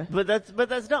else? But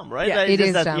that's dumb, right? Yeah, it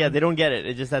is dumb. Yeah, they don't get it.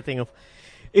 It's just that thing of,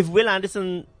 if Will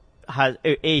Anderson has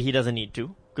he doesn't need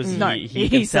to, because he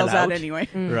can sell sells out anyway,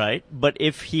 right? But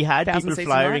if he had 1,000 people seats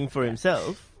flying for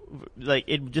himself, like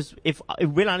if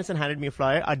Will Anderson handed me a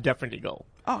flyer, I'd definitely go.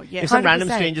 Oh, yeah. If some random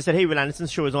 100%. stranger said, "Hey, Will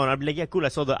Anderson's show is on," I'd be like, "Yeah, cool. I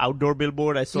saw the outdoor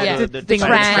billboard. I saw Yeah. the thing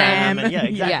tram, on the tram. and yeah,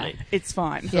 exactly." Yeah. It's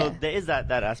fine. So Yeah. there is that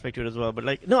aspect to it as well. But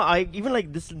like, no, I even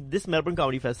like this Melbourne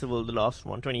Comedy Festival, the last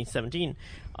one, 2017,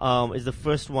 is the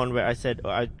first one where I said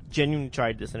I genuinely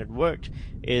tried this and it worked.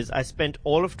 Is I spent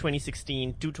all of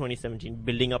 2016 to 2017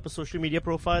 building up a social media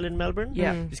profile in Melbourne.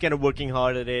 Yeah. Just kind of working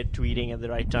hard at it, tweeting at the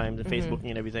right times, and Facebooking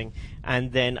and everything.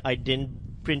 And then I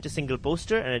didn't print a single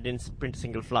poster and I didn't print a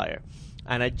single flyer.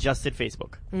 And I just did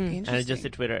Facebook. And I just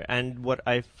did Twitter. And what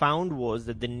I found was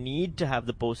that the need to have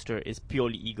the poster is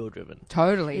purely ego driven.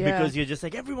 Totally. Yeah. Because you're just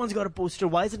like, everyone's got a poster.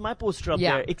 Why isn't my poster up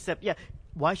Yeah. there? Except,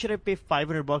 why should I pay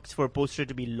 $500 for a poster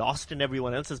to be lost in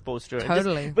everyone else's poster? And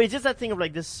Totally. but it's just that thing of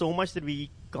like, there's so much that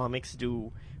we comics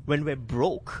do when we're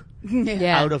broke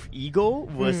Yeah. out of ego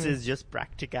versus just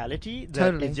practicality. That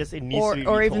Totally. It just, it needs to be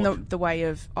Or even rethought. the way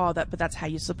of, but that's how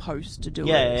you're supposed to do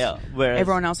Yeah, it. yeah, yeah. Whereas-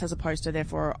 Everyone else has a poster,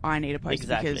 therefore I need a poster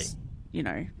Exactly. because,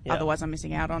 Yeah. otherwise I'm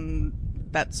missing out on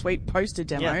that sweet poster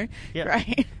demo. Yeah.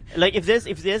 Right? Like if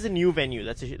there's a new venue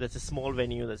that's a small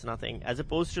venue that's nothing, as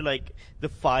opposed to like the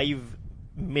 5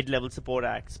 mid-level support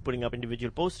acts putting up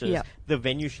individual posters, Yeah. the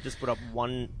venue should just put up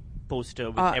one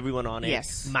poster with everyone on it,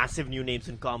 yes. massive new names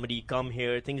in comedy, come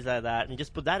here, things like that, and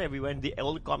just put that everywhere, and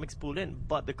all the comics pull in.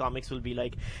 But the comics will be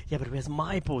like, yeah, but where's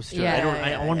my poster?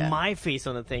 Yeah, I want my face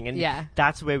on the thing, and Yeah.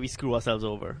 that's where we screw ourselves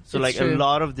over. So It's like true. a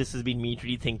lot of this has been me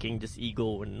rethinking just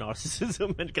ego and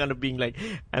narcissism and kind of being like,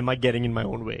 am I getting in my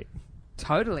own way?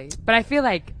 Totally. But I feel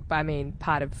like,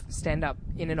 part of stand-up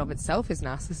in and of itself is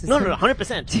narcissism. No,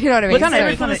 100%. Do you know what I mean? But Kind of-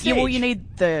 every- Kind of, stage. well,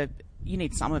 you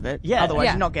need some of it. Yeah. Otherwise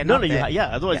Yeah. you're not getting No, up there.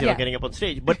 otherwise you're Yeah. not getting up on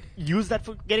stage. But use that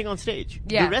for getting on stage.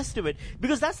 Yeah. The rest of it,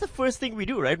 because that's the first thing we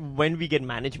do, right? When we get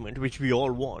management, which we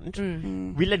all want,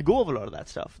 we let go of a lot of that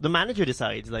stuff. The manager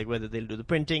decides like whether they'll do the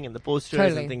printing and the posters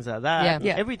Totally. and things like that. Yeah. and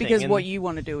Yeah, everything. because and what you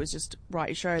want to do is just write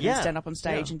your show, then Yeah. stand up on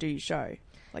stage Yeah. and do your show.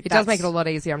 Like It does make it a lot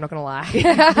easier, I'm not going to lie.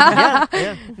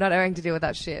 yeah. Not having to deal with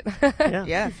that shit.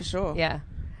 Yeah, for sure. Yeah.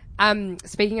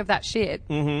 Speaking of that shit,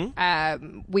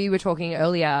 we were talking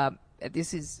earlier.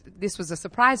 This was a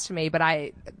surprise to me, but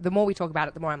the more we talk about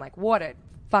it, the more I'm like, what a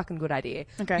fucking good idea.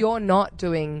 Okay. You're not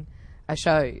doing a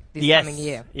show this Yes. coming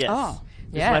year. Yes. Oh.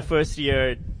 This Yeah. is my first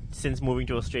year since moving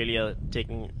to Australia.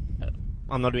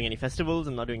 I'm not doing any festivals.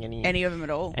 I'm not doing Any of them at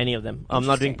all? Any of them. I'm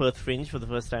not doing Interesting. Perth Fringe for the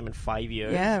first time in 5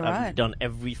 years. Yeah, I've right. done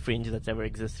every fringe that's ever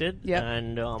existed. Yep.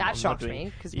 And That I'm not shocked doing,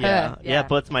 me, 'cause yeah, Perth, yeah.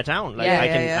 Perth's my town. Like Yeah, I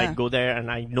yeah, can yeah. I go there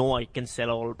and I know I can sell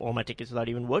all my tickets without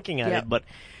even working at Yep. it. But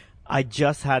I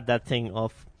just had that thing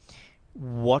of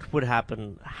what would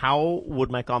happen? How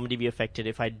would my comedy be affected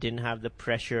if I didn't have the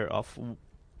pressure of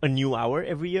a new hour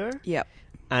every year? Yep.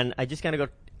 And I just kind of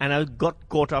I got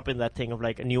caught up in that thing of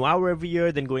like a new hour every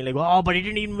year, then going like, oh, but he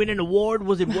didn't even win an award.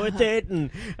 Was it worth it? And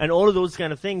all of those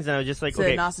kind of things. And I was just like, It's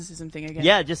okay, a narcissism thing again.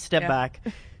 yeah, just step Yeah. back.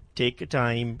 Take your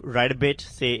time, write a bit,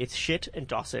 say it's shit, and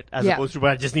toss it. As Yeah. opposed to,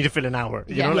 but I just need to fill an hour.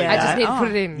 You Yeah, know, like I just that. need to put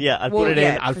it in. Yeah, I'll Well, put it in.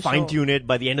 yeah, I'll for fine tune it.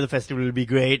 By the end of the festival, it'll be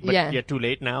great. But Yeah. you're too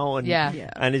late now. And Yeah. Yeah.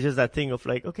 and it's just that thing of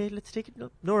like, okay, let's take it.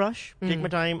 No rush. Take Mm. my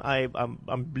time.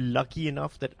 I'm lucky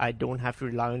enough that I don't have to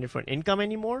rely on it for an income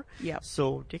anymore. Yep.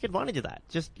 So take advantage of that.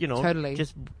 Just Totally.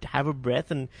 just have a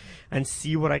breath and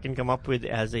see what I can come up with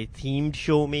as a themed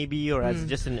show maybe, or Mm. as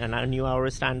just a new hour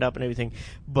of stand up and everything.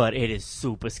 But it is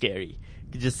super scary.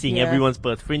 Just seeing Yeah. everyone's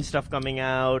Perth Fringe stuff coming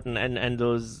out and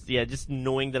those, just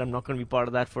knowing that I'm not going to be part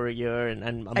of that for a year and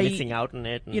I'm Are you- missing out on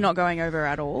it. And You're not going over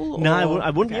at all? no, I or-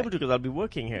 wouldn't be okay. able to because I'll be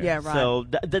working here. Yeah, right. So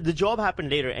the job happened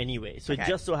later anyway. So Okay. it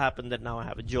just so happened that now I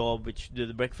have a job, which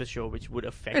the breakfast show, which would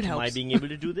affect It my helps. being able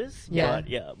to do this. Yeah.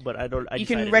 But I don't. I You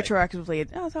can decided, like- retroactively,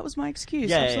 that was my excuse.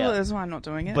 Yeah, yeah, Absolutely, yeah. that's why I'm not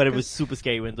doing it. But it was super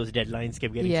scary when those deadlines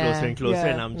kept getting Yeah. closer and closer, Yeah.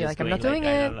 and I'm You're just like, I'm going not doing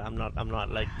it. I'm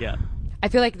not like, yeah. I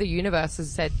feel like the universe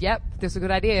has said, yep, this is a good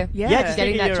idea. Yeah. just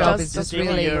Getting take a that year job off. is just take a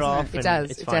really, year off it and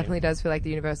does. it's It fine. definitely does feel like the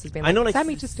universe has been I like, know, like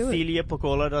Sammy, just do it. Celia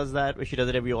Paccola does that, where she does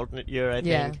it every alternate year. I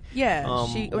Yeah. think. Yeah, one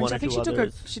I or think two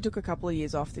others. she took a couple of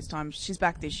years off this time. She's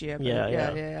back this year. But Yeah,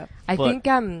 yeah. I But-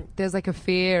 think there's like a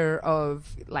fear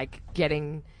of like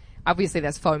getting. Obviously,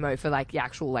 there's FOMO for like the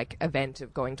actual like event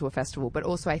of going to a festival, but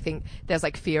also I think there's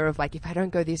like fear of like if I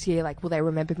don't go this year, like will they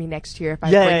remember me next year if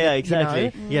I Yeah, bring yeah, it, exactly. You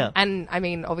know? Yeah. And I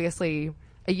mean, obviously,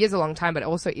 a year's a long time, but it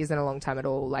also isn't a long time at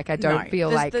all. Like I don't No, feel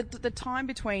there's like the time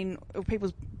between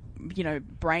people's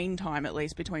brain time at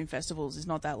least between festivals is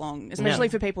not that long, especially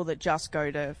for people that just go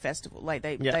to festival. Like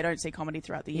they don't see comedy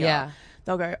throughout the year. Yeah.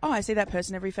 They'll go, oh, I see that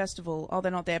person every festival. Oh,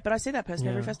 they're not there, but I see that person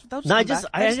every festival. They'll just No, come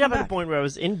back. I They ended up come at a back. point where I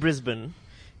was in Brisbane,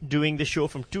 doing the show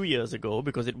from 2 years ago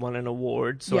because it won an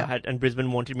award. So and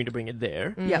Brisbane wanted me to bring it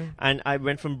there. Yeah. And I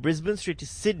went from Brisbane straight to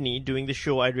Sydney doing the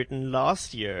show I'd written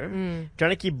last year, trying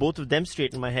to keep both of them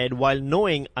straight in my head while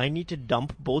knowing I need to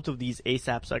dump both of these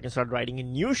ASAP so I can start writing a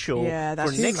new show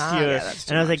for next year.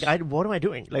 And I was like, what am I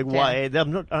doing? Like, why? I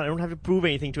don't have to prove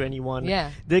anything to anyone.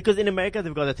 Yeah. Because in America,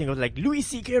 they've got that thing of like, Louis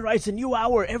C.K. writes a new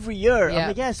hour every year. I'm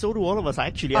like, yeah, so do all of us,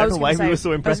 actually. I don't know why we were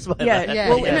so impressed by that.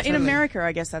 Well, in America,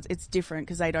 I guess it's different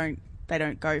because they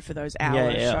don't go for those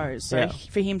hour shows. So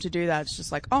for him to do that, it's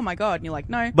just like, oh my god, and you're like,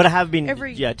 no. But I have been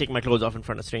taking my clothes off in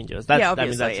front of strangers. That's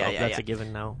that's a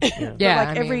given now.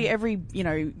 Every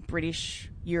British,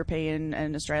 European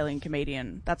and Australian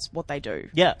comedian, that's what they do.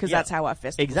 Yeah. Because that's how our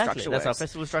festival structure works. That's our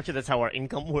festival structure, that's how our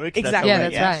income works. Exactly.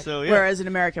 That's right. So, whereas in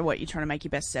America, you're trying to make your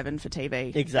best 7 for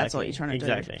TV. Exactly. That's what you're trying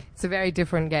to do. It's a very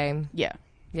different game. Yeah.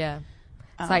 Yeah.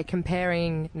 It's like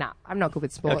comparing... Nah, I'm not good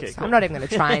with sports. Okay, cool. I'm not even going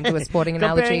to try and do a sporting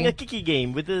analogy. Comparing a kicky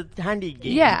game with a handy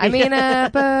game. Yeah, I mean a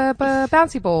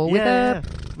bouncy ball with a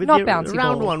not bouncy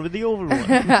round ball. one with the oval one.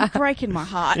 You're breaking my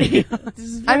heart. This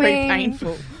is very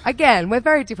painful. Again, we're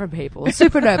very different people.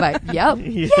 Supernova, yep.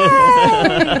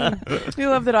 You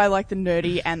love that I like the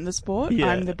nerdy and the sport. Yeah.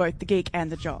 I'm both the geek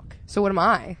and the jock. So what am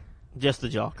I? Just a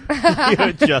jock.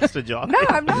 You're just a jock. No,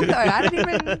 I'm not though. I don't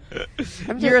even...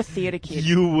 You're a theatre kid.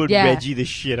 You would Reggie the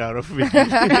shit out of me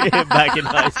back in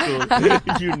high school.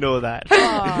 You know that.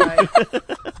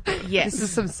 Yes. This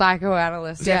is some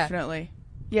psychoanalyst. Definitely.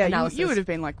 Yeah, Analysis. you would have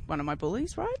been like one of my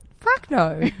bullies, right? Fuck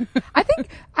no. I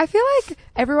feel like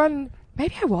everyone...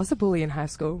 Maybe I was a bully in high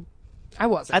school. I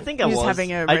wasn't. I think I was. Just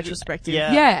having a retrospective.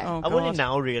 Yeah. Oh, I only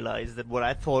now realize that what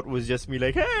I thought was just me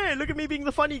like, hey, look at me being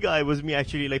the funny guy, was me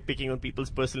actually like picking on people's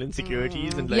personal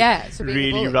insecurities and like so being a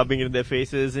really bully. rubbing it in their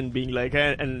faces and being like,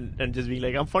 and just being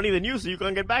like, I'm funny than you, so you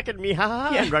can't get back at me, ha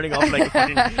ha, and running off like a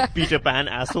fucking Peter Pan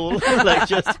asshole. Like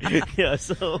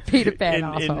so. Peter Pan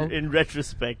asshole. In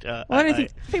retrospect, I don't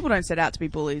think people don't set out to be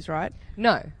bullies, right?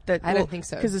 No, I don't think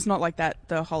so. Because it's not like that.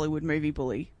 The Hollywood movie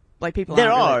bully. Like people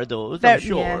there aren't are really, those, I'm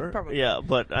sure. Yeah, probably. Yeah,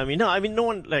 but no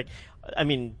one like. I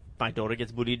mean, my daughter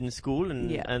gets bullied in school,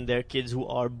 and there are kids who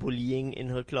are bullying in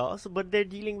her class, but they're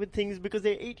dealing with things because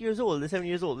they're 8 years old, they're 7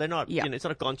 years old. They're not. It's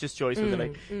not a conscious choice. Where they're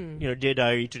like, dear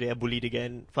diary, today I bullied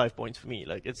again. 5 points for me.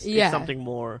 Like it's something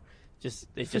more.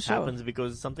 It just happens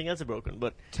because something else is broken.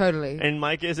 But totally. In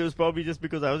my case, it was probably just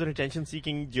because I was an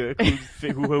attention-seeking jerk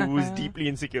who was deeply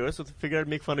insecure. So to figure out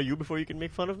make fun of you before you can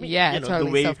make fun of me. Yeah, totally.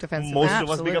 The way Self-defensive. most of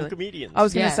us become comedians. I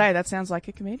was going to say that sounds like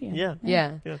a comedian.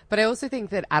 Yeah. But I also think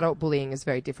that adult bullying is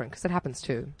very different because it happens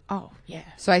too. Oh yeah.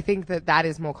 So I think that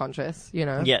is more conscious.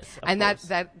 Yes. And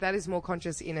that is more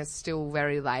conscious in a still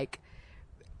very like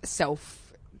self.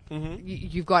 Mm-hmm.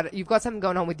 You've got something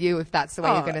going on with you if that's the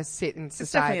way you're going to sit in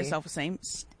society. It's definitely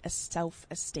a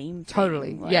self-esteem.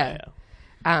 Totally, thing. yeah.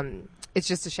 It's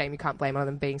just a shame you can't blame it on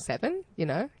them being 7.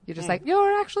 You're just like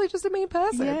you're actually just a mean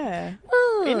person. Yeah.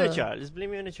 Inner child. Just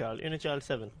blame your inner child. Inner child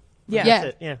 7.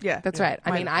 Yeah. That's right.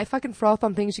 I mean, I fucking froth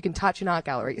on things you can touch in art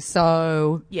gallery.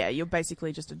 So yeah, you're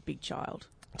basically just a big child.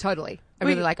 Totally. I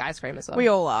really like ice cream as well. We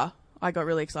all are. I got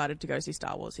really excited to go see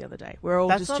Star Wars the other day. We're all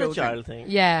That's just not children. a child thing.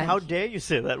 Yeah. How dare you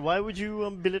say that? Why would you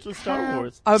belittle Star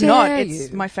Wars? I'm not. Dare It's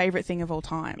you. my favorite thing of all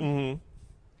time.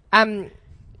 Mm-hmm.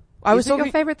 I was your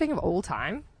favorite thing of all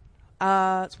time?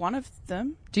 It's one of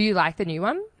them. Do you like the new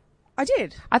one? I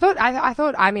did. I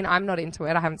thought. I mean, I'm not into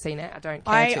it. I haven't seen it. I don't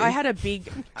care to. I had a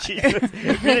big. Jesus.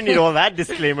 You didn't need all that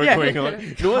disclaimer going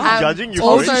on. No one's judging you.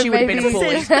 Also, for she would have been a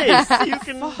bully. Space. You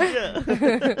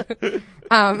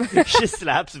can. She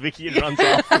slaps Vicky and runs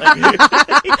off.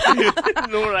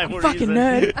 No rhyme or Fucking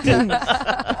reason.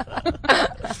 nerd.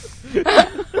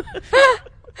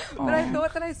 But I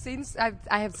thought that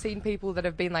I have seen people that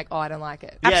have been like, oh, I don't like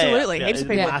it. Absolutely, yeah. heaps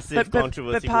of It's people. massive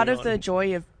controversy But part going of the on.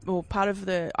 joy of, well, part of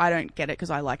the, I don't get it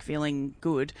because I like feeling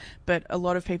good. But a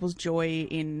lot of people's joy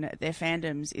in their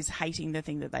fandoms is hating the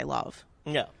thing that they love.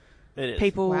 Yeah, it is.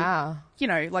 People, Wow.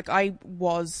 like I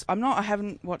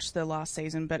haven't watched the last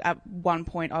season, but at one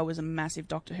point I was a massive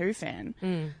Doctor Who fan.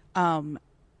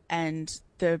 And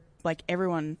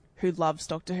everyone who loves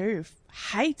Doctor Who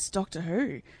hates Doctor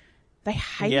Who. They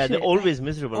hate it. Yeah, they're always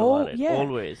miserable about it. Yeah.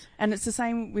 Always. And it's the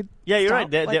same with. Yeah, you're Star-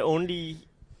 right.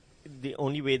 The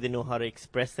only way they know how to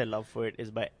express their love for it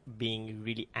is by being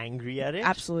really angry at it.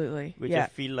 Absolutely. Which yeah. I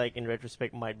feel like, in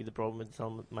retrospect, might be the problem with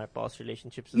some of my past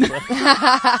relationships as well.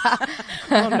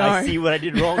 Oh, no. I see what I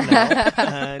did wrong now,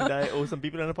 and I owe some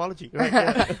people an apology. Right?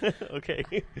 Yeah. Okay.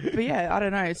 But yeah, I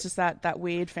don't know. It's just that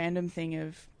weird fandom thing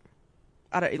of,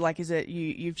 is it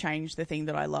you've changed the thing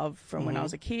that I love from when I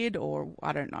was a kid, or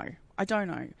I don't know.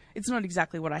 It's not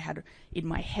exactly what I had in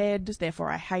my head, therefore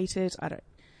I hate it.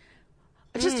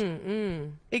 Just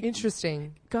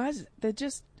Interesting. guys,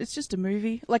 it's just a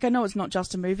movie. Like, I know it's not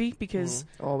just a movie because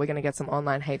Oh, we're going to get some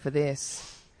online hate for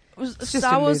this. Star just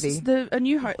a Wars, movie. A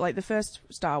New Hope, like the first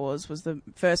Star Wars was the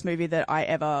first movie that I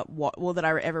ever that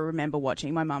I ever remember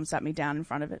watching. My mum sat me down in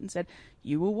front of it and said,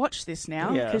 "You will watch this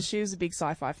now," Yeah. because she was a big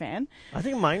sci-fi fan. I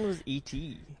think mine was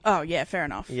E.T. Oh yeah, fair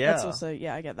enough. Yeah. That's also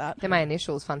I get that. They're my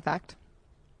initials, fun fact.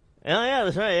 Oh, yeah,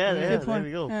 that's right. Yeah, there point.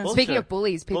 we go. Yeah. Poster. Speaking of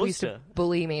bullies, people used to Poster.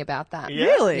 bully me about that. Yeah?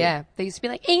 Really? Yeah, they used to be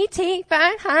like, E.T., you're an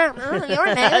That's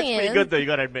alien. pretty good, though, you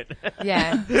gotta admit.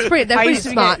 Yeah, they're pretty I used to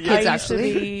smart get, kids, I used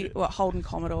actually. to be Holden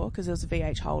Commodore because there was a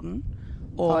VH Holden.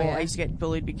 Or Oh, yeah. I used to get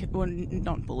bullied because, well,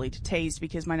 not bullied, teased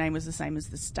because my name was the same as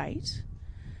the state,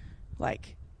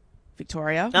 like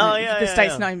Victoria. Oh, the, yeah, the yeah,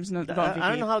 state's yeah. name's not I don't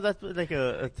Vicky. know how that's like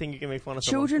a thing you can make fun of.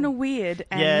 Children are weird,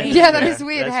 and Yeah. me. Yeah, that fair. is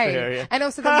weird, That's hey. fair, yeah. And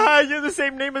also, Haha, you're the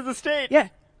same name as the state. Yeah,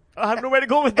 I have nowhere to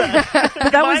go with that.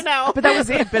 but that was now. but that was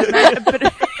it.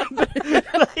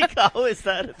 Like, how is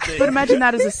that a thing? But imagine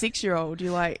that as a 6-year-old.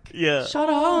 You're like, Yeah. shut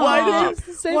up. Why It's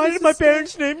the same Why as did the my state.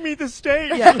 parents name me the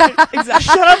state? Yeah, exactly.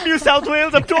 Shut up, New South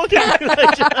Wales. I'm talking.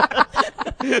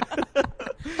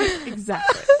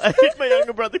 Exactly. I hate my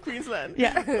younger brother, Queensland.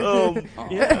 Yeah.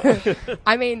 Yeah.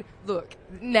 I mean, look,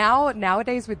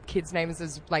 nowadays with kids' names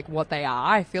as like what they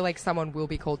are, I feel like someone will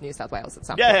be called New South Wales at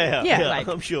some point. Yeah. Yeah, like-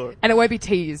 I'm sure. And it won't be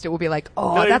teased. It will be like,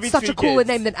 oh, No, it'll that's be such a 3 cooler kids.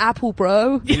 name than Apple,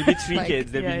 bro. It'll be 3 Like,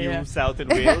 kids. They'll yeah, be yeah. New South and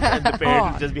Wales, and the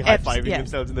parents will just be high-fiving yeah.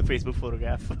 themselves in the Facebook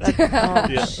photograph. Oh,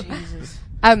 Yeah. Jesus.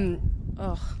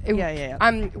 Ugh. Yeah.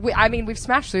 I mean, we've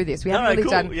smashed through this. We haven't Alright, really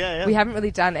cool. done. Yeah, yeah. We haven't really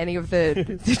done any of the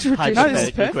traditional. No, this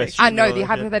is Hypothetical perfect. question. I know No, the okay.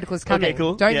 hypothetical is coming. Okay,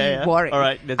 cool. Don't Yeah, you yeah. worry. All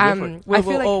right, let's go for it. We I will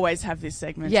feel like always have this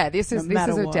segment. yeah, this is no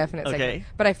matter a what. definite Okay. segment.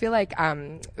 But I feel like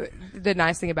the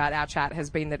nice thing about our chat has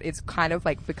been that it's kind of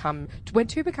like become when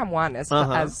two become one, as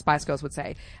Spice Girls would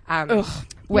say. Ugh.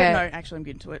 Where No, actually, I'm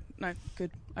getting to it. No,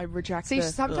 good. I retract see,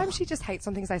 the... sometimes she just hates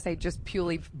some things I say just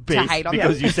purely to Based hate on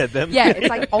because them. you said them. Yeah, it's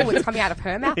like, oh, it's coming out of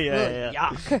her mouth. Yeah, Ugh, yeah.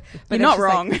 Yuck. But You're then not she's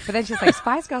like- wrong. but then she's like,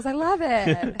 Spice Girls, I love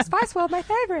it. Spice World, my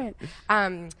favorite.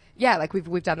 Yeah, like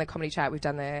we've done the comedy chat, we've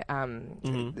done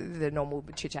the normal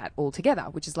chit chat all together,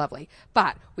 which is lovely.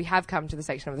 But we have come to the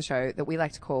section of the show that we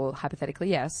like to call hypothetically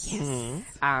yes,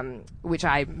 which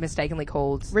I mistakenly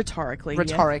called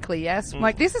Rhetorically, yes.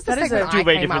 Like this is the That is segment a- I Two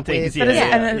very came different up things, with. That is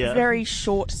Yeah, a yeah. very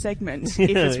short segment if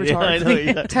it's Yeah, I know, rhetorically.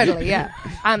 yeah. Totally, yeah.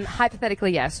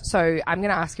 Hypothetically, yes. So I'm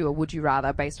going to ask you a would you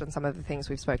rather based on some of the things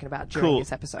we've spoken about during Cool.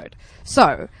 this episode.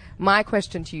 So my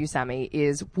question to you, Sammy,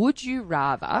 is would you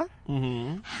rather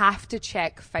have to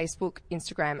check Facebook,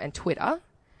 Instagram, and Twitter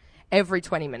every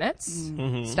 20 minutes,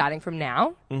 starting from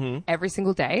now, every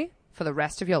single day for the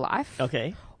rest of your life?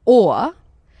 Okay. Or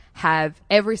have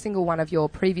every single one of your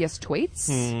previous tweets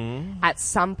at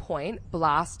some point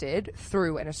blasted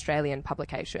through an Australian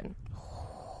publication?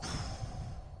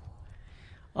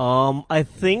 I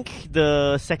think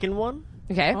the second one.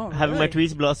 Okay. Oh, Having my really?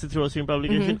 tweets blasted through Australian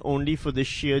publication only for the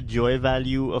sheer joy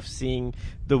value of seeing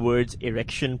the words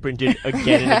erection printed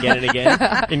again and again and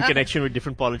again in connection with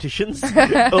different politicians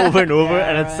over and over.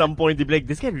 And at some point they'd be like,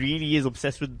 this guy really is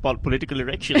obsessed with political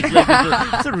erections. Like,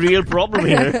 it's a real problem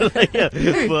here. Like, yeah.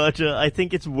 But I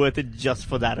think it's worth it just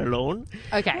for that alone.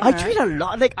 Okay. I tweet a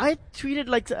lot. Like, I tweeted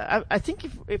like, I think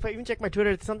if I even check my Twitter,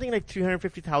 it's something like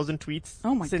 350,000 tweets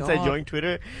Oh my since I God. joined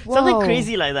Twitter. Whoa. Something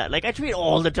crazy like that. Like, I tweet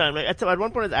all the time. Like, at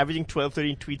one point I was averaging 12,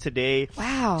 13 tweets a day.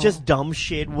 Wow. Just dumb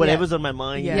shit, whatever's on my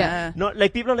mind. Yeah. Not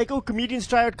like people are like, oh, comedians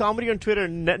try out comedy on Twitter.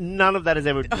 None of that has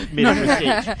ever made it to a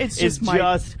stage. It's just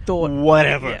my thought.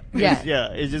 Whatever. Yeah.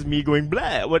 It's just me going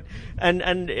blah. What?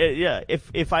 Yeah.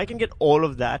 If I can get all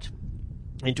of that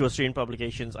into Australian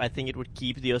publications, I think it would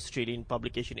keep the Australian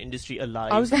publication industry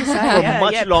alive I was going to say, for yeah,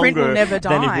 much print longer will never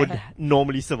than it die. would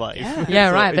normally survive. Yeah,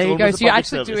 So right. it's There you go. almost a So you're public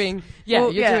actually service. doing,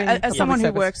 Well, you're doing as public someone who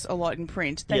service. works a lot in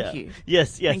print, thank you.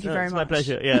 Yes. Thank you No, very it's much. my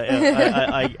pleasure.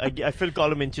 Yeah. I fill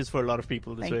column inches for a lot of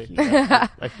people this Thank way. you. Yeah,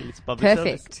 I feel it's public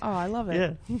Perfect. Oh, I love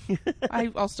it. service. Yeah.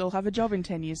 I'll still have a job in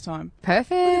 10 years' time.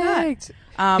 Perfect.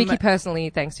 Vicky personally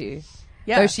thanks you.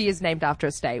 Yeah. Though she is named after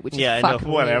a state, which Yeah, I is know, fucking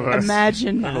whatever. weird.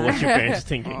 Imagine I don't know that. what your parents are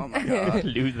thinking. Oh my God.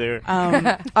 Loser.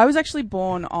 I was actually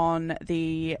born on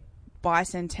the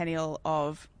bicentennial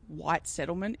of white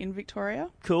settlement in Victoria.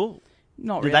 Cool.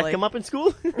 Not Did really. that come up in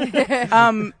school? Because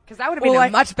that would have been Well, a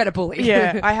like- much better bully.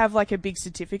 Yeah, I have like a big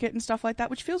certificate and stuff like that,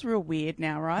 which feels real weird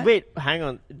now, right? Wait, hang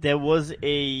on. There was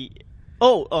a...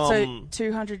 Oh, so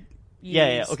 200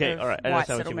 years yeah, okay, of all right, I white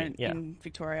understand what you mean, settlement yeah. in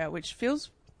Victoria, which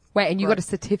feels... Wait, and you got Right. a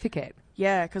certificate.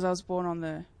 Yeah, because I was born on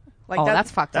the Like Oh,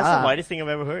 that's fucked That's up. the whitest thing I've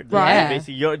ever heard. Right. Yeah.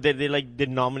 Basically, they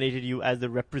nominated you as the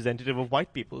representative of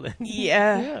white people.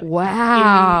 Yeah.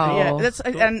 Wow. Yeah, that's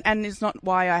and it's not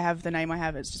why I have the name I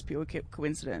have. It's just pure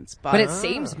coincidence. But it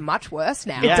seems much worse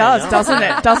now. It Yeah, does, I know. doesn't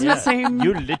it? Doesn't it seem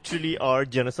You literally are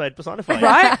genocide personified.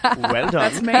 right? Well done.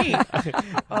 That's me.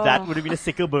 That would have been a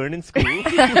sicker burn in school.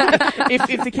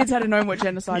 if the kids had known what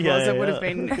genocide Yeah, was, it would yeah. have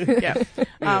been.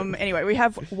 Yeah. Anyway, we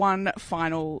have one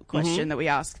final question that we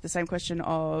ask. The same question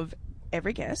of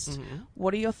every guest.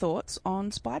 What are your thoughts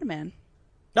on Spider-Man?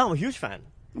 No, I'm a huge fan.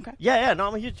 Okay. Yeah. No,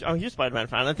 I'm a huge Spider-Man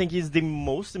fan. I think he's the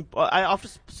most. After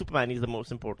Superman, he's the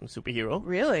most important superhero.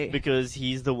 Really? Because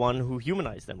he's the one who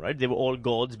humanized them, right? They were all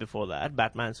gods before that.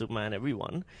 Batman, Superman,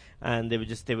 everyone, and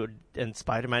and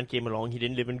Spider-Man came along. He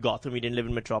didn't live in Gotham. He didn't live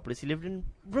in Metropolis. He lived in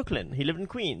Brooklyn. He lived in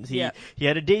Queens. He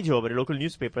had a day job at a local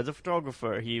newspaper as a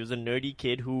photographer. He was a nerdy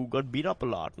kid who got beat up a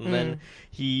lot, and then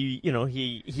he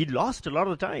lost a lot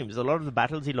of the times. A lot of the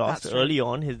battles he lost That's true. early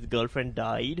on. His girlfriend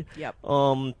died. Yep.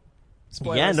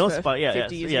 Spoilers Yeah, no, for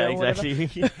 50 years ago or whatever.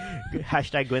 exactly.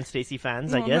 Hashtag Gwen Stacy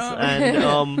fans, I Oh, guess.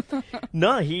 no. And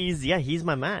no, he's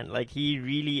my man. Like he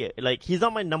really, he's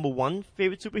not my number one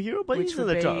favorite superhero, but Which he's in would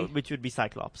the be? top, which would be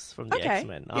Cyclops from the Okay.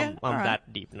 X-Men. Yeah, I'm alright.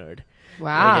 that deep nerd.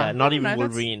 Wow. Yeah, not even No, that's-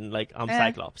 Wolverine. I'm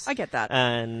Cyclops. I get that.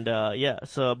 And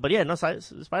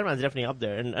Spider-Man's definitely up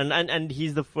there, and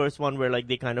he's the first one where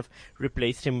they kind of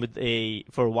replaced him with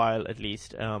for a while at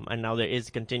least, and now there is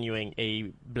continuing a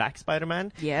black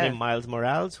Spider-Man named Miles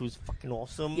Morales, who's fucking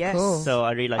awesome. Yes. Cool. So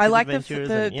I really like I his like adventures.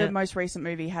 the most recent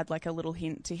movie had a little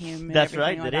hint to him. And That's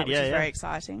everything right, like they that, did, which yeah, is yeah. very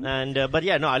exciting. And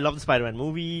I love the Spider-Man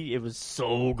movie. It was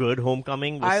so good.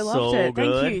 Homecoming was I loved so it.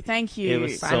 good. Thank you. It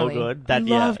was Finally. so good. I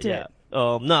loved yeah. it.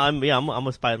 No, I'm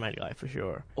a Spider-Man guy for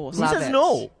sure. Awesome. Who Love says it.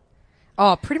 no?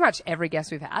 Oh, pretty much every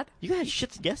guest we've had. You had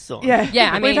shit guests on. Yeah,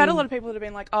 Yeah, I we've had a mean- lot of people that have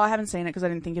been like, "Oh, I haven't seen it because I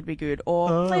didn't think it'd be good,"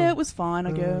 or "Yeah, it was fine,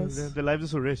 I guess." Their lives are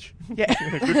so rich. Yeah,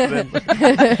 Good for them.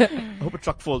 I hope a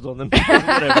truck falls on them.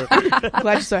 Whatever.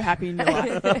 glad you're so happy in your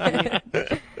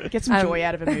life. Get some joy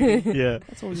out of a movie. Yeah.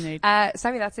 That's all you need.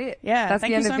 Sammy, that's it. Yeah, that's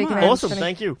thank the end you of so Beacon much. Age. Awesome,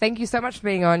 thank you. Thank you so much for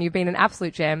being on. You've been an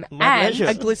absolute gem. My and pleasure.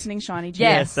 A glistening shiny gem.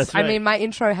 Yes, that's I right. mean my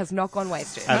intro has not gone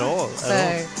wasted At all. So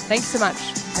At all. thank you so much.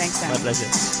 Thanks, Sam. My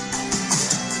pleasure.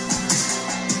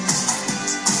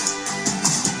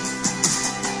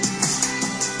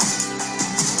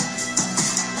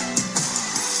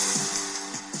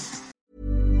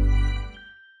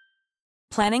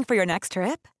 Planning for your next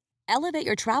trip? Elevate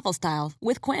your travel style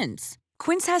with Quince.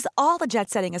 Quince has all the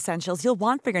jet-setting essentials you'll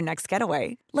want for your next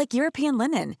getaway, like European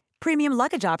linen, premium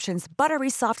luggage options, buttery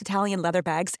soft Italian leather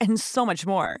bags, and so much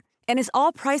more. And is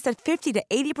all priced at 50 to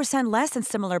 80% less than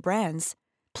similar brands.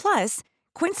 Plus,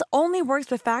 Quince only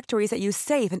works with factories that use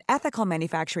safe and ethical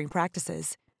manufacturing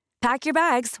practices. Pack your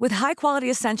bags with high-quality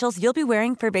essentials you'll be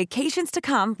wearing for vacations to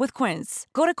come with Quince.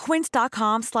 Go to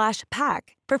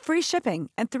quince.com/pack for free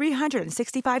shipping and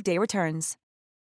 365-day returns.